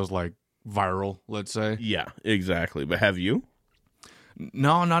nothing that goes like viral, let's say. Yeah, exactly. But have you?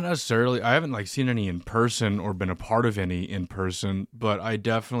 No, not necessarily. I haven't like seen any in person or been a part of any in person, but I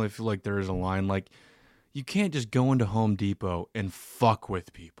definitely feel like there is a line like, you can't just go into Home Depot and fuck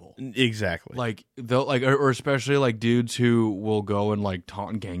with people. Exactly. Like they'll like, or especially like dudes who will go and like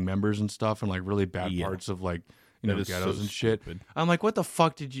taunt gang members and stuff, and like really bad parts of like ghettos so and shit. stupid. I'm like, what the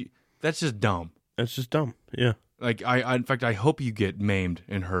fuck did you? That's just dumb. That's just dumb. Yeah. Like I in fact, I hope you get maimed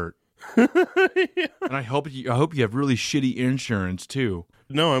and hurt. And I hope you have really shitty insurance too.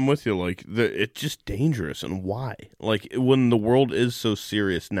 No, I'm with you. Like, it's just dangerous, and why? Like, when the world is so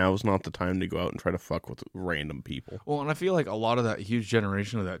serious, now is not the time to go out and try to fuck with random people. Well, and I feel like a lot of that huge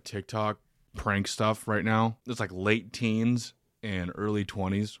generation of that TikTok prank stuff right now, it's like late teens and early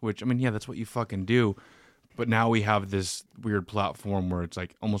 20s, which, I mean, yeah, that's what you fucking do. But now we have this weird platform where it's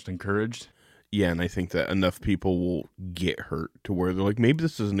like almost encouraged. Yeah, and I think that enough people will get hurt to where they're like, maybe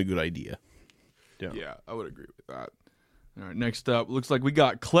this isn't a good idea. Yeah, I would agree with that. All right, next up, looks like we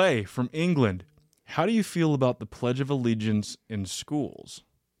got Clay from England. How do you feel about the Pledge of Allegiance in schools?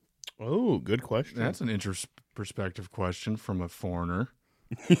 Oh, good question. That's an perspective question from a foreigner.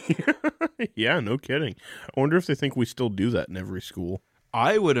 Yeah, no kidding. I wonder if they think we still do that in every school.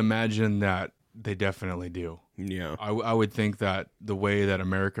 I would imagine that they definitely do. Yeah. I would think that the way that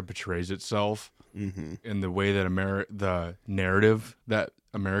America portrays itself and the way that the narrative that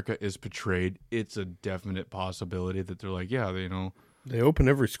America is portrayed, it's a definite possibility that they're like, yeah, They open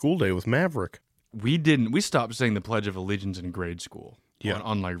every school day with Maverick. We stopped saying the Pledge of Allegiance in grade school. Yeah.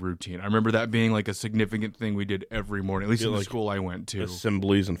 On like routine. I remember that being like a significant thing we did every morning, at least in the school I went to.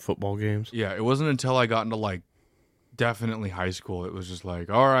 Assemblies and football games. Yeah, it wasn't until I got into like definitely high school. It was just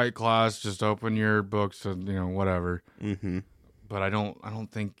like, all right, class, just open your books and whatever. Mm-hmm. But I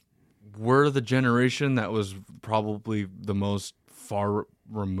don't think we're the generation that was probably the most far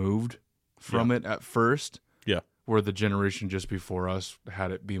removed from it at first. Yeah. Where the generation just before us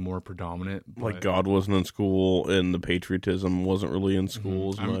had it be more predominant. Like God wasn't in school and the patriotism wasn't really in school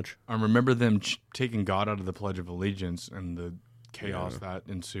as much. I remember them taking God out of the Pledge of Allegiance and the chaos that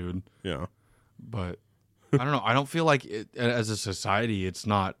ensued. Yeah. But I don't know. I don't feel like as a society, it's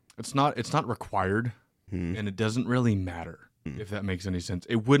not required, and it doesn't really matter if that makes any sense.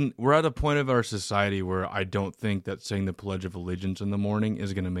 It wouldn't. We're at a point of our society where I don't think that saying the Pledge of Allegiance in the morning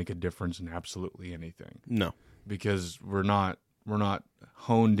is going to make a difference in absolutely anything. No, because we're not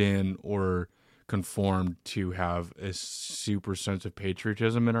honed in or conformed to have a super sense of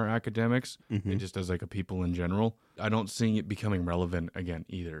patriotism in our academics. It just as like a people in general. I don't see it becoming relevant again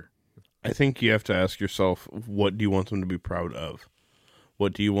either. I think you have to ask yourself, what do you want them to be proud of?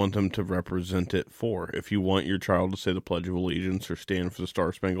 What do you want them to represent it for? If you want your child to say the Pledge of Allegiance or stand for the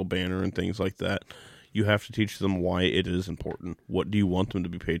Star-Spangled Banner and things like that, you have to teach them why it is important. What do you want them to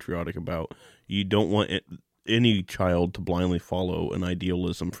be patriotic about? You don't want any child to blindly follow an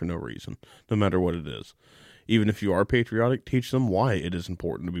idealism for no reason, no matter what it is. Even if you are patriotic, teach them why it is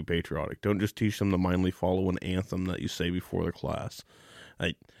important to be patriotic. Don't just teach them to mindly follow an anthem that you say before the class.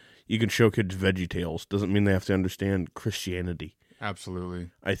 You can show kids VeggieTales. Doesn't mean they have to understand Christianity. Absolutely.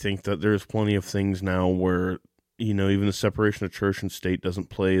 I think that there's plenty of things now where, even the separation of church and state doesn't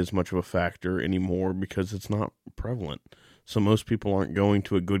play as much of a factor anymore because it's not prevalent. So most people aren't going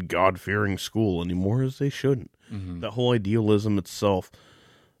to a good God-fearing school anymore, as they shouldn't. Mm-hmm. That whole idealism itself,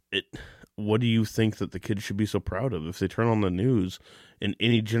 what do you think that the kids should be so proud of? If they turn on the news in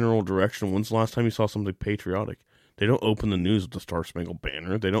any general direction, when's the last time you saw something patriotic? They don't open the news with the Star-Spangled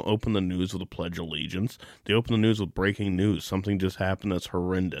Banner. They don't open the news with a Pledge of Allegiance. They open the news with breaking news. Something just happened that's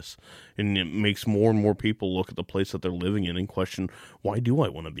horrendous. And it makes more and more people look at the place that they're living in and question, why do I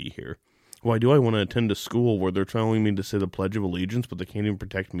want to be here? Why do I want to attend a school where they're telling me to say the Pledge of Allegiance, but they can't even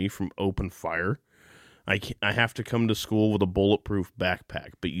protect me from open fire? I have to come to school with a bulletproof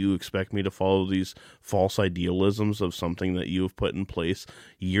backpack, but you expect me to follow these false idealisms of something that you have put in place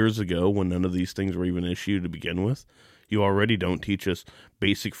years ago when none of these things were even issued to begin with? You already don't teach us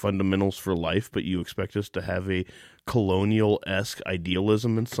basic fundamentals for life, but you expect us to have a colonial-esque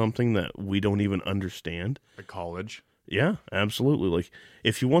idealism in something that we don't even understand? Like college. Yeah, absolutely. Like,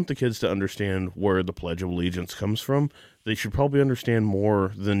 if you want the kids to understand where the Pledge of Allegiance comes from, they should probably understand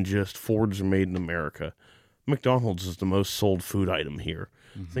more than just Fords are made in America. McDonald's is the most sold food item here.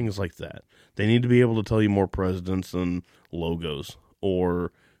 Mm-hmm. Things like that. They need to be able to tell you more presidents than logos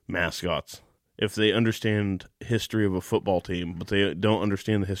or mascots. If they understand history of a football team, but they don't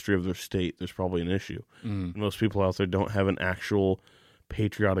understand the history of their state, there's probably an issue. Mm. Most people out there don't have an actual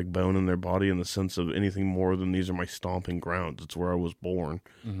patriotic bone in their body in the sense of anything more than these are my stomping grounds. It's where I was born.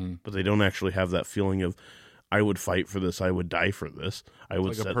 Mm-hmm. But they don't actually have that feeling of, I would fight for this, I would die for this. I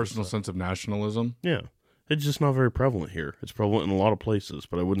would like a personal sense of nationalism? Yeah. It's just not very prevalent here. It's prevalent in a lot of places,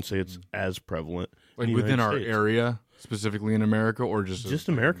 but I wouldn't say it's as prevalent. Like within our area, specifically in America, or just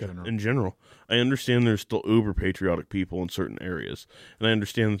America in general. I understand there's still uber patriotic people in certain areas, and I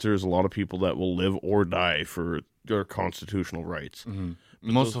understand that there's a lot of people that will live or die for their constitutional rights. Mm-hmm.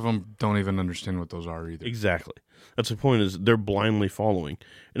 Most of them don't even understand what those are either. Exactly. That's the point, is they're blindly following.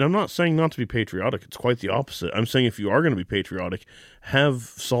 And I'm not saying not to be patriotic. It's quite the opposite. I'm saying if you are going to be patriotic, have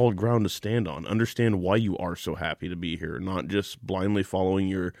solid ground to stand on. Understand why you are so happy to be here, not just blindly following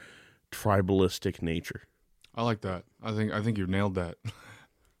your tribalistic nature. I like that. I think you've nailed that.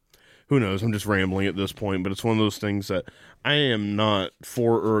 Who knows? I'm just rambling at this point, but it's one of those things that I am not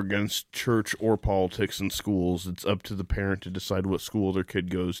for or against church or politics in schools. It's up to the parent to decide what school their kid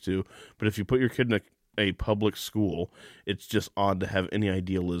goes to. But if you put your kid in a public school, it's just odd to have any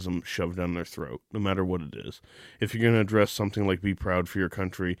idealism shoved down their throat, no matter what it is. If you're going to address something like be proud for your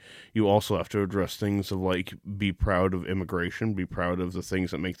country, you also have to address things of like be proud of immigration, be proud of the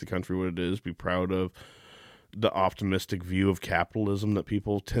things that make the country what it is, be proud of the optimistic view of capitalism that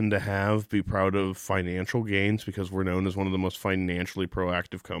people tend to have, be proud of financial gains because we're known as one of the most financially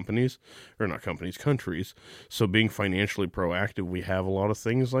proactive countries. So being financially proactive, we have a lot of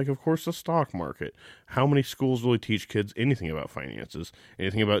things like, of course, the stock market. How many schools really teach kids anything about finances,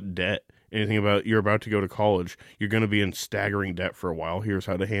 anything about debt, anything about you're about to go to college, you're going to be in staggering debt for a while. Here's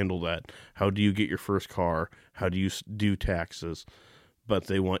how to handle that. How do you get your first car? How do you do taxes? But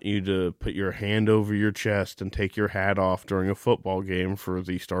they want you to put your hand over your chest and take your hat off during a football game for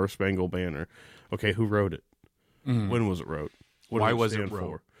the Star-Spangled Banner. Okay, who wrote it? Mm. When was it wrote? Why was it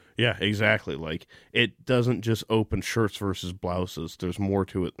wrote? Yeah, exactly. Like, it doesn't just open shirts versus blouses. There's more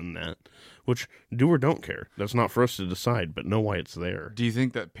to it than that, which do or don't care. That's not for us to decide, but know why it's there. Do you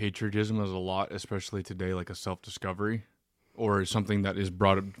think that patriotism is a lot, especially today, like a self-discovery? Or something that is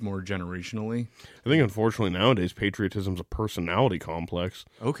brought up more generationally? I think, unfortunately, nowadays, patriotism is a personality complex.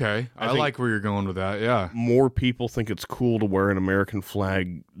 Okay. I like where you're going with that, yeah. More people think it's cool to wear an American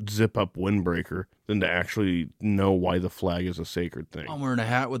flag zip-up windbreaker than to actually know why the flag is a sacred thing. I'm wearing a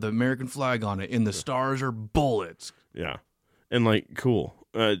hat with the American flag on it, and the stars are bullets. Yeah. And, like, cool.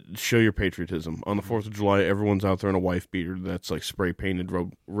 Show your patriotism. On the 4th of July, everyone's out there in a wife beater that's, like, spray-painted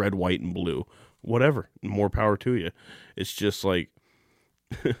red, white, and blue. Whatever, more power to you. It's just like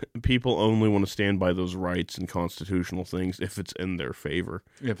people only want to stand by those rights and constitutional things if it's in their favor.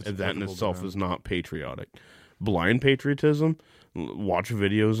 And that in itself is not patriotic. Blind patriotism, watch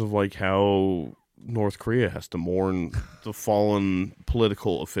videos of like how North Korea has to mourn the fallen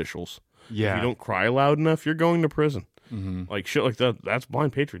political officials. Yeah. If you don't cry loud enough, you're going to prison. Mm-hmm. Like shit like that, that's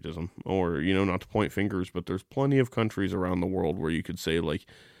blind patriotism. Or, not to point fingers, but there's plenty of countries around the world where you could say like,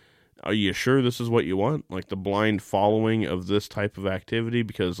 are you sure this is what you want? Like the blind following of this type of activity?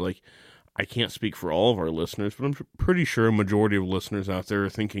 Because like I can't speak for all of our listeners, but I'm pretty sure a majority of listeners out there are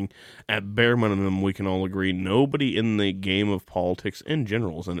thinking, at bare minimum, we can all agree nobody in the game of politics in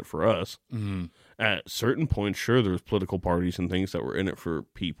general is in it for us. Mm-hmm. At certain points, sure, there's political parties and things that were in it for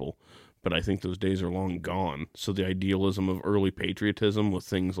people, but I think those days are long gone. So the idealism of early patriotism with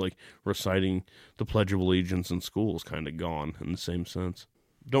things like reciting the Pledge of Allegiance in school is kind of gone in the same sense.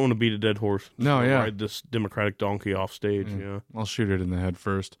 Don't want to beat a dead horse. No, yeah. Ride this Democratic donkey off stage, yeah. I'll shoot it in the head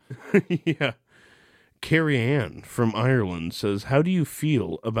first. Yeah. Carrie Ann from Ireland says, how do you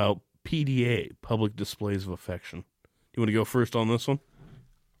feel about PDA, public displays of affection? You want to go first on this one?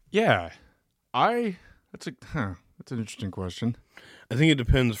 Yeah. That's an interesting question. I think it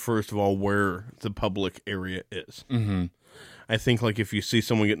depends, first of all, where the public area is. Mm-hmm. I think, like, if you see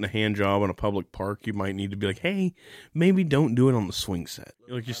someone getting a hand job in a public park, you might need to be like, hey, maybe don't do it on the swing set.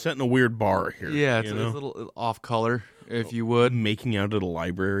 Like, you're setting a weird bar here. Yeah, it's a little off color, if you would. Making out at a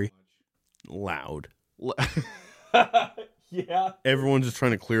library. Loud. Yeah. Everyone's just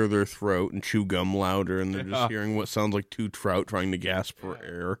trying to clear their throat and chew gum louder, and they're just hearing what sounds like two trout trying to gasp for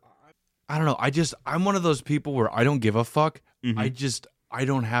air. I don't know. I'm one of those people where I don't give a fuck. Mm-hmm. I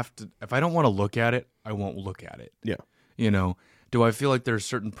don't have to. If I don't want to look at it, I won't look at it. Yeah. Do I feel like there's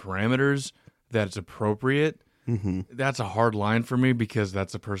certain parameters that it's appropriate? Mm-hmm. That's a hard line for me because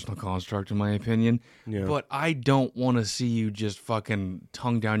that's a personal construct, in my opinion. Yeah. But I don't want to see you just fucking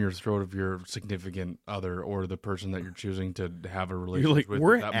tongue down your throat of your significant other or the person that you're choosing to have a relationship You're like, with.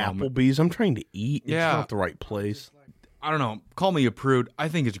 we're at at that moment. Applebee's. I'm trying to eat. Yeah. It's not the right place. I don't know. Call me a prude. I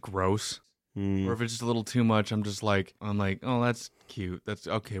think it's gross. Mm. Or if it's just a little too much, I'm like, oh, that's cute. That's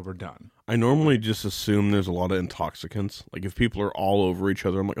okay. We're done. I normally just assume there's a lot of intoxicants. Like, if people are all over each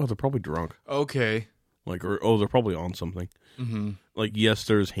other, I'm like, oh, they're probably drunk. Okay. Like, or, oh, they're probably on something. Mm-hmm. Like, yes,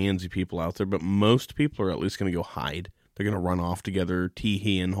 there's handsy people out there, but most people are at least going to go hide. They're going to run off together,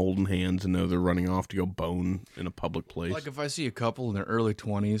 tee-heeing, holding hands, and know they're running off to go bone in a public place. Like if I see a couple in their early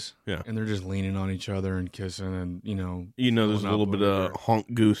 20s, Yeah. and they're just leaning on each other and kissing, and there's a little bit of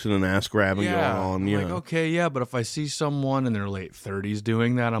honk goose and an ass grabbing going on. I'm Yeah, like, okay, yeah, but if I see someone in their late 30s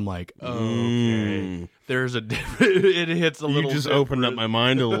doing that, I'm like, okay, there's a different. It hits a you little. just different. opened up my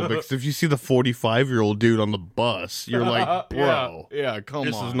mind a little bit. Because if you see the 45-year-old dude on the bus, you're like, bro, yeah, come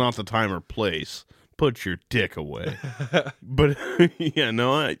this on. is not the time or place. Put your dick away. But yeah,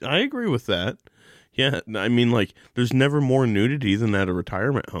 no, I agree with that. Yeah, I mean, like, there's never more nudity than at a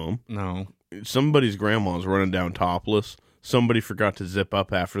retirement home. No. Somebody's grandma's running down topless. Somebody forgot to zip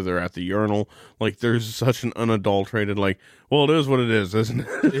up after they're at the urinal. Like, there's such an unadulterated, like, well, it is what it is, isn't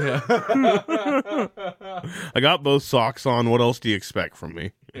it? Yeah. I got both socks on. What else do you expect from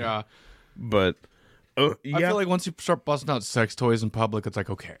me? Yeah. But yeah. I feel like once you start busting out sex toys in public, it's like,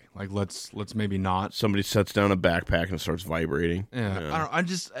 okay, like let's maybe not. Somebody sets down a backpack and it starts vibrating. Yeah.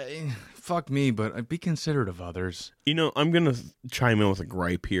 Fuck me, but be considerate of others. I'm going to chime in with a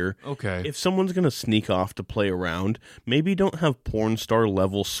gripe here. Okay. If someone's going to sneak off to play around, maybe don't have porn star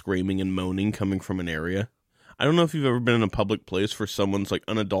level screaming and moaning coming from an area. I don't know if you've ever been in a public place where someone's like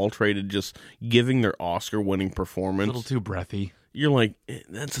unadulterated, just giving their Oscar-winning performance. A little too breathy. You're like,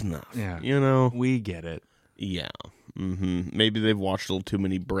 that's enough. Yeah. We get it. Yeah. Mm-hmm. Maybe they've watched a little too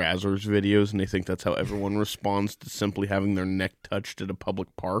many Brazzers videos and they think that's how everyone responds to simply having their neck touched at a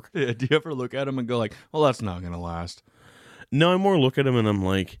public park. Yeah, do you ever look at them and go like, well, that's not going to last? No, I more look at them and I'm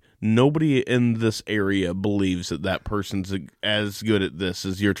like, nobody in this area believes that person's as good at this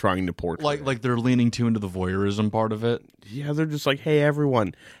as you're trying to portray. Like they're leaning too into the voyeurism part of it? Yeah, they're just like, hey,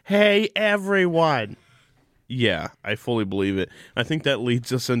 everyone. Hey, everyone. Yeah, I fully believe it. I think that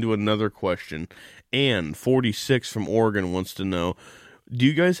leads us into another question. Ann, 46 from Oregon, wants to know, do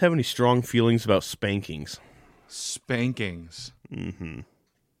you guys have any strong feelings about spankings? Spankings. Mm-hmm.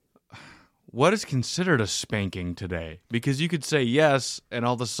 What is considered a spanking today? Because you could say yes, and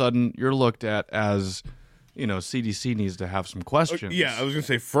all of a sudden you're looked at as, CDC needs to have some questions. Yeah, I was going to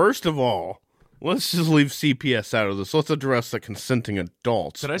say, first of all, let's just leave CPS out of this. Let's address the consenting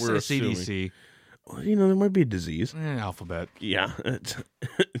adults. Did I say CDC? Well, there might be a disease. Alphabet. Yeah.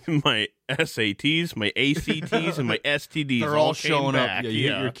 My SATs, my ACTs, and my STDs They're all came showing back. up. Yeah,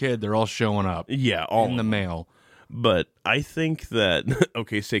 you hit your kid, they're all showing up. Yeah, all in the mail. But I think that,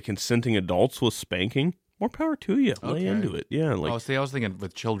 say consenting adults with spanking, more power to you. Lay into it. Yeah. I was thinking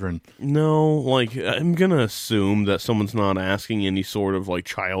with children. No, I'm going to assume that someone's not asking any sort of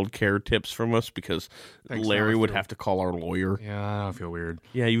child care tips from us because Larry would have to call our lawyer. Yeah, I feel weird.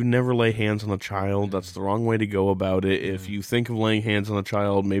 Yeah, you never lay hands on a child. That's the wrong way to go about it. If you think of laying hands on a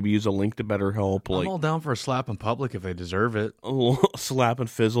child, maybe use a link to BetterHelp. I'm all down for a slap in public if they deserve it. A little slap and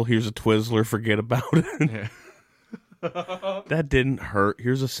fizzle. Here's a Twizzler. Forget about it. Yeah. That didn't hurt.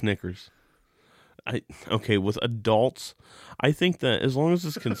 Here's a Snickers. Okay, with adults, I think that as long as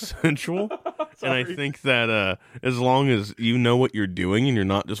it's consensual, and I think that as long as you know what you're doing and you're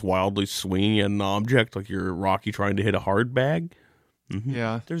not just wildly swinging at an object like you're Rocky trying to hit a hard bag,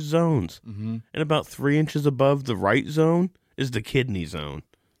 Yeah. there's zones. Mm-hmm. And about 3 inches above the right zone is the kidney zone.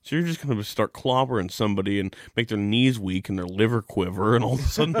 So you're just going to start clobbering somebody and make their knees weak and their liver quiver, and all of a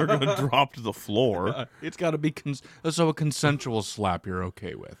sudden they're going to drop to the floor. It's got to be so a consensual slap you're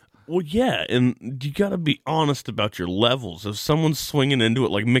okay with. Well, yeah, and you got to be honest about your levels. If someone's swinging into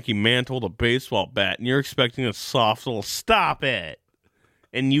it like Mickey Mantle with a baseball bat, and you're expecting a soft little "stop it,"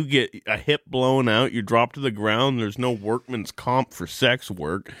 and you get a hip blown out, you drop to the ground, there's no workman's comp for sex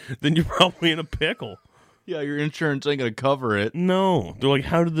work, then you're probably in a pickle. Yeah, your insurance ain't going to cover it. No. They're like,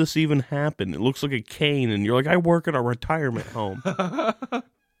 how did this even happen? It looks like a cane, and you're like, I work at a retirement home.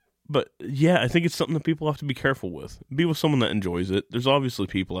 But, yeah, I think it's something that people have to be careful with. Be with someone that enjoys it. There's obviously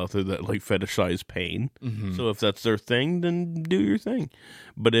people out there that, like, fetishize pain. Mm-hmm. So if that's their thing, then do your thing.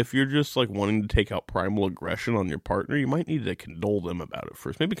 But if you're just, like, wanting to take out primal aggression on your partner, you might need to condole them about it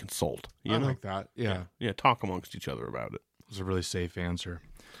first. Maybe consult. You know? Like that, yeah. Yeah, talk amongst each other about it. That was a really safe answer.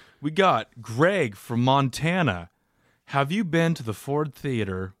 We got Greg from Montana. Have you been to the Ford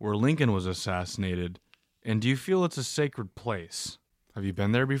Theater where Lincoln was assassinated? And do you feel it's a sacred place? Have you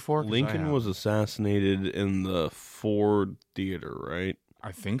been there before? Lincoln was assassinated in the Ford Theater, right?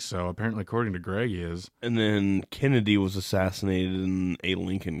 I think so. Apparently, according to Greg, he is. And then Kennedy was assassinated in a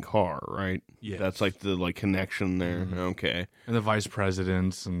Lincoln car, right? Yeah. That's like the connection there. Mm-hmm. Okay. And the vice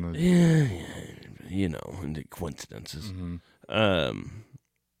presidents and the... Yeah, you know, and the coincidences. Mm-hmm.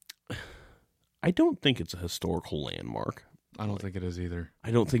 I don't think it's a historical landmark. I don't think it is either.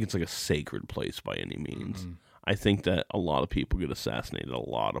 I don't think it's like a sacred place by any means. Mm-hmm. I think that a lot of people get assassinated in a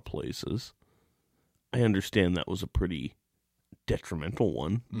lot of places. I understand that was a pretty detrimental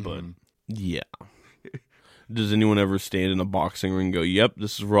one, but yeah. Does anyone ever stand in a boxing ring and go, yep,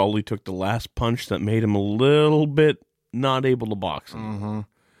 this is where Raleigh took the last punch that made him a little bit not able to box anymore. Mm-hmm.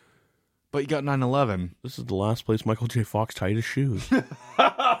 But you got 9/11. This is the last place Michael J. Fox tied his shoes.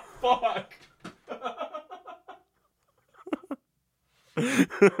 Fuck.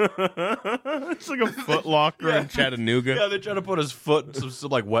 It's like a Foot Locker in Chattanooga. Yeah, they try to put his foot in some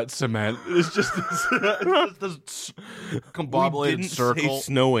like wet cement. It's just this combobulated circle. We didn't say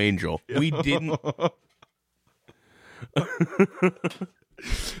Snow Angel. We didn't.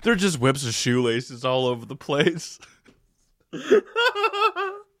 They're just whips of shoelaces all over the place.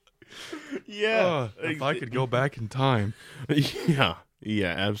 Yeah. If I could go back in time. Yeah,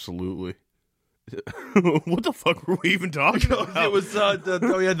 absolutely. What the fuck were we even talking about? It was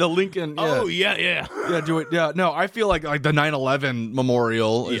the Lincoln. Yeah. Oh yeah. Yeah, do it. Yeah, no, I feel like the 9/11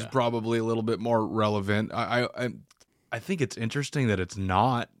 memorial is probably a little bit more relevant. I think it's interesting that it's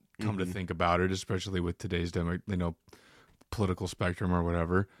not. Come to think about it, especially with today's political spectrum or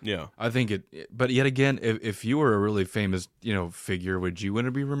whatever. Yeah, I think it. But yet again, if you were a really famous figure, would you want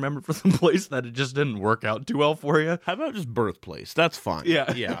to be remembered for some place that it just didn't work out too well for you? How about just birthplace? That's fine.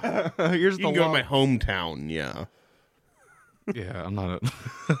 Yeah. Here's you can go to my hometown. Yeah. Yeah, I'm not.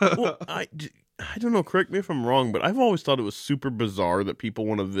 Well, I don't know. Correct me if I'm wrong, but I've always thought it was super bizarre that people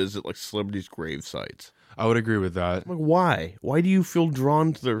want to visit like celebrities' grave sites. I would agree with that. Like, why? Why do you feel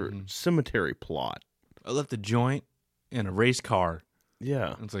drawn to their cemetery plot? I left a joint in a race car.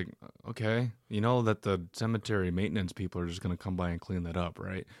 Yeah. It's like, okay, you know that the cemetery maintenance people are just going to come by and clean that up,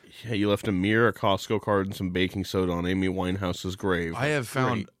 right? Yeah, you left a mirror, a Costco card, and some baking soda on Amy Winehouse's grave. I have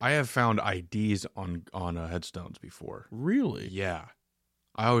found IDs on headstones before. Really? Yeah.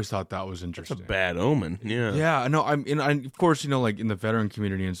 I always thought that was interesting. That's a bad omen. Yeah. Yeah, no, of course, like in the veteran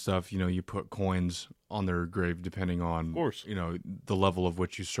community and stuff, you put coins on their grave depending on, of course, the level of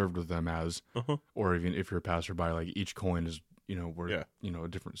which you served with them as, or even if you're a passerby, like each coin is, worth, a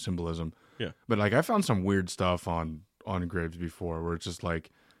different symbolism. Yeah. But like I found some weird stuff on graves before where it's just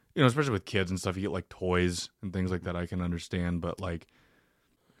like, especially with kids and stuff, you get like toys and things like that I can understand, but like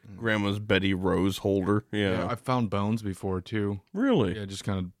Grandma's Betty Rose holder. Yeah. I found bones before too. Really? Yeah, just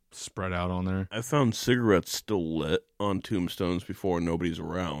kind of spread out on there. I found cigarettes still lit on tombstones before nobody's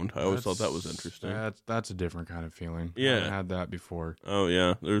around. I always thought that was interesting. That's a different kind of feeling. Yeah. I haven't had that before. Oh,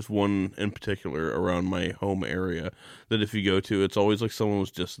 yeah. There's one in particular around my home area that if you go to, it's always like someone was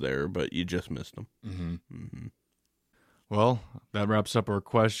just there, but you just missed them. Mm-hmm. Well, that wraps up our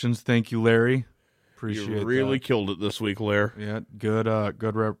questions. Thank you, Larry. Appreciate you really killed it this week, Lair. Yeah, good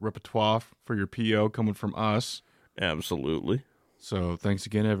repertoire for your PO coming from us. Absolutely. So thanks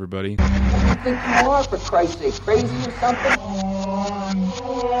again, everybody. What do you think you are, for Christ's sake? Crazy or something?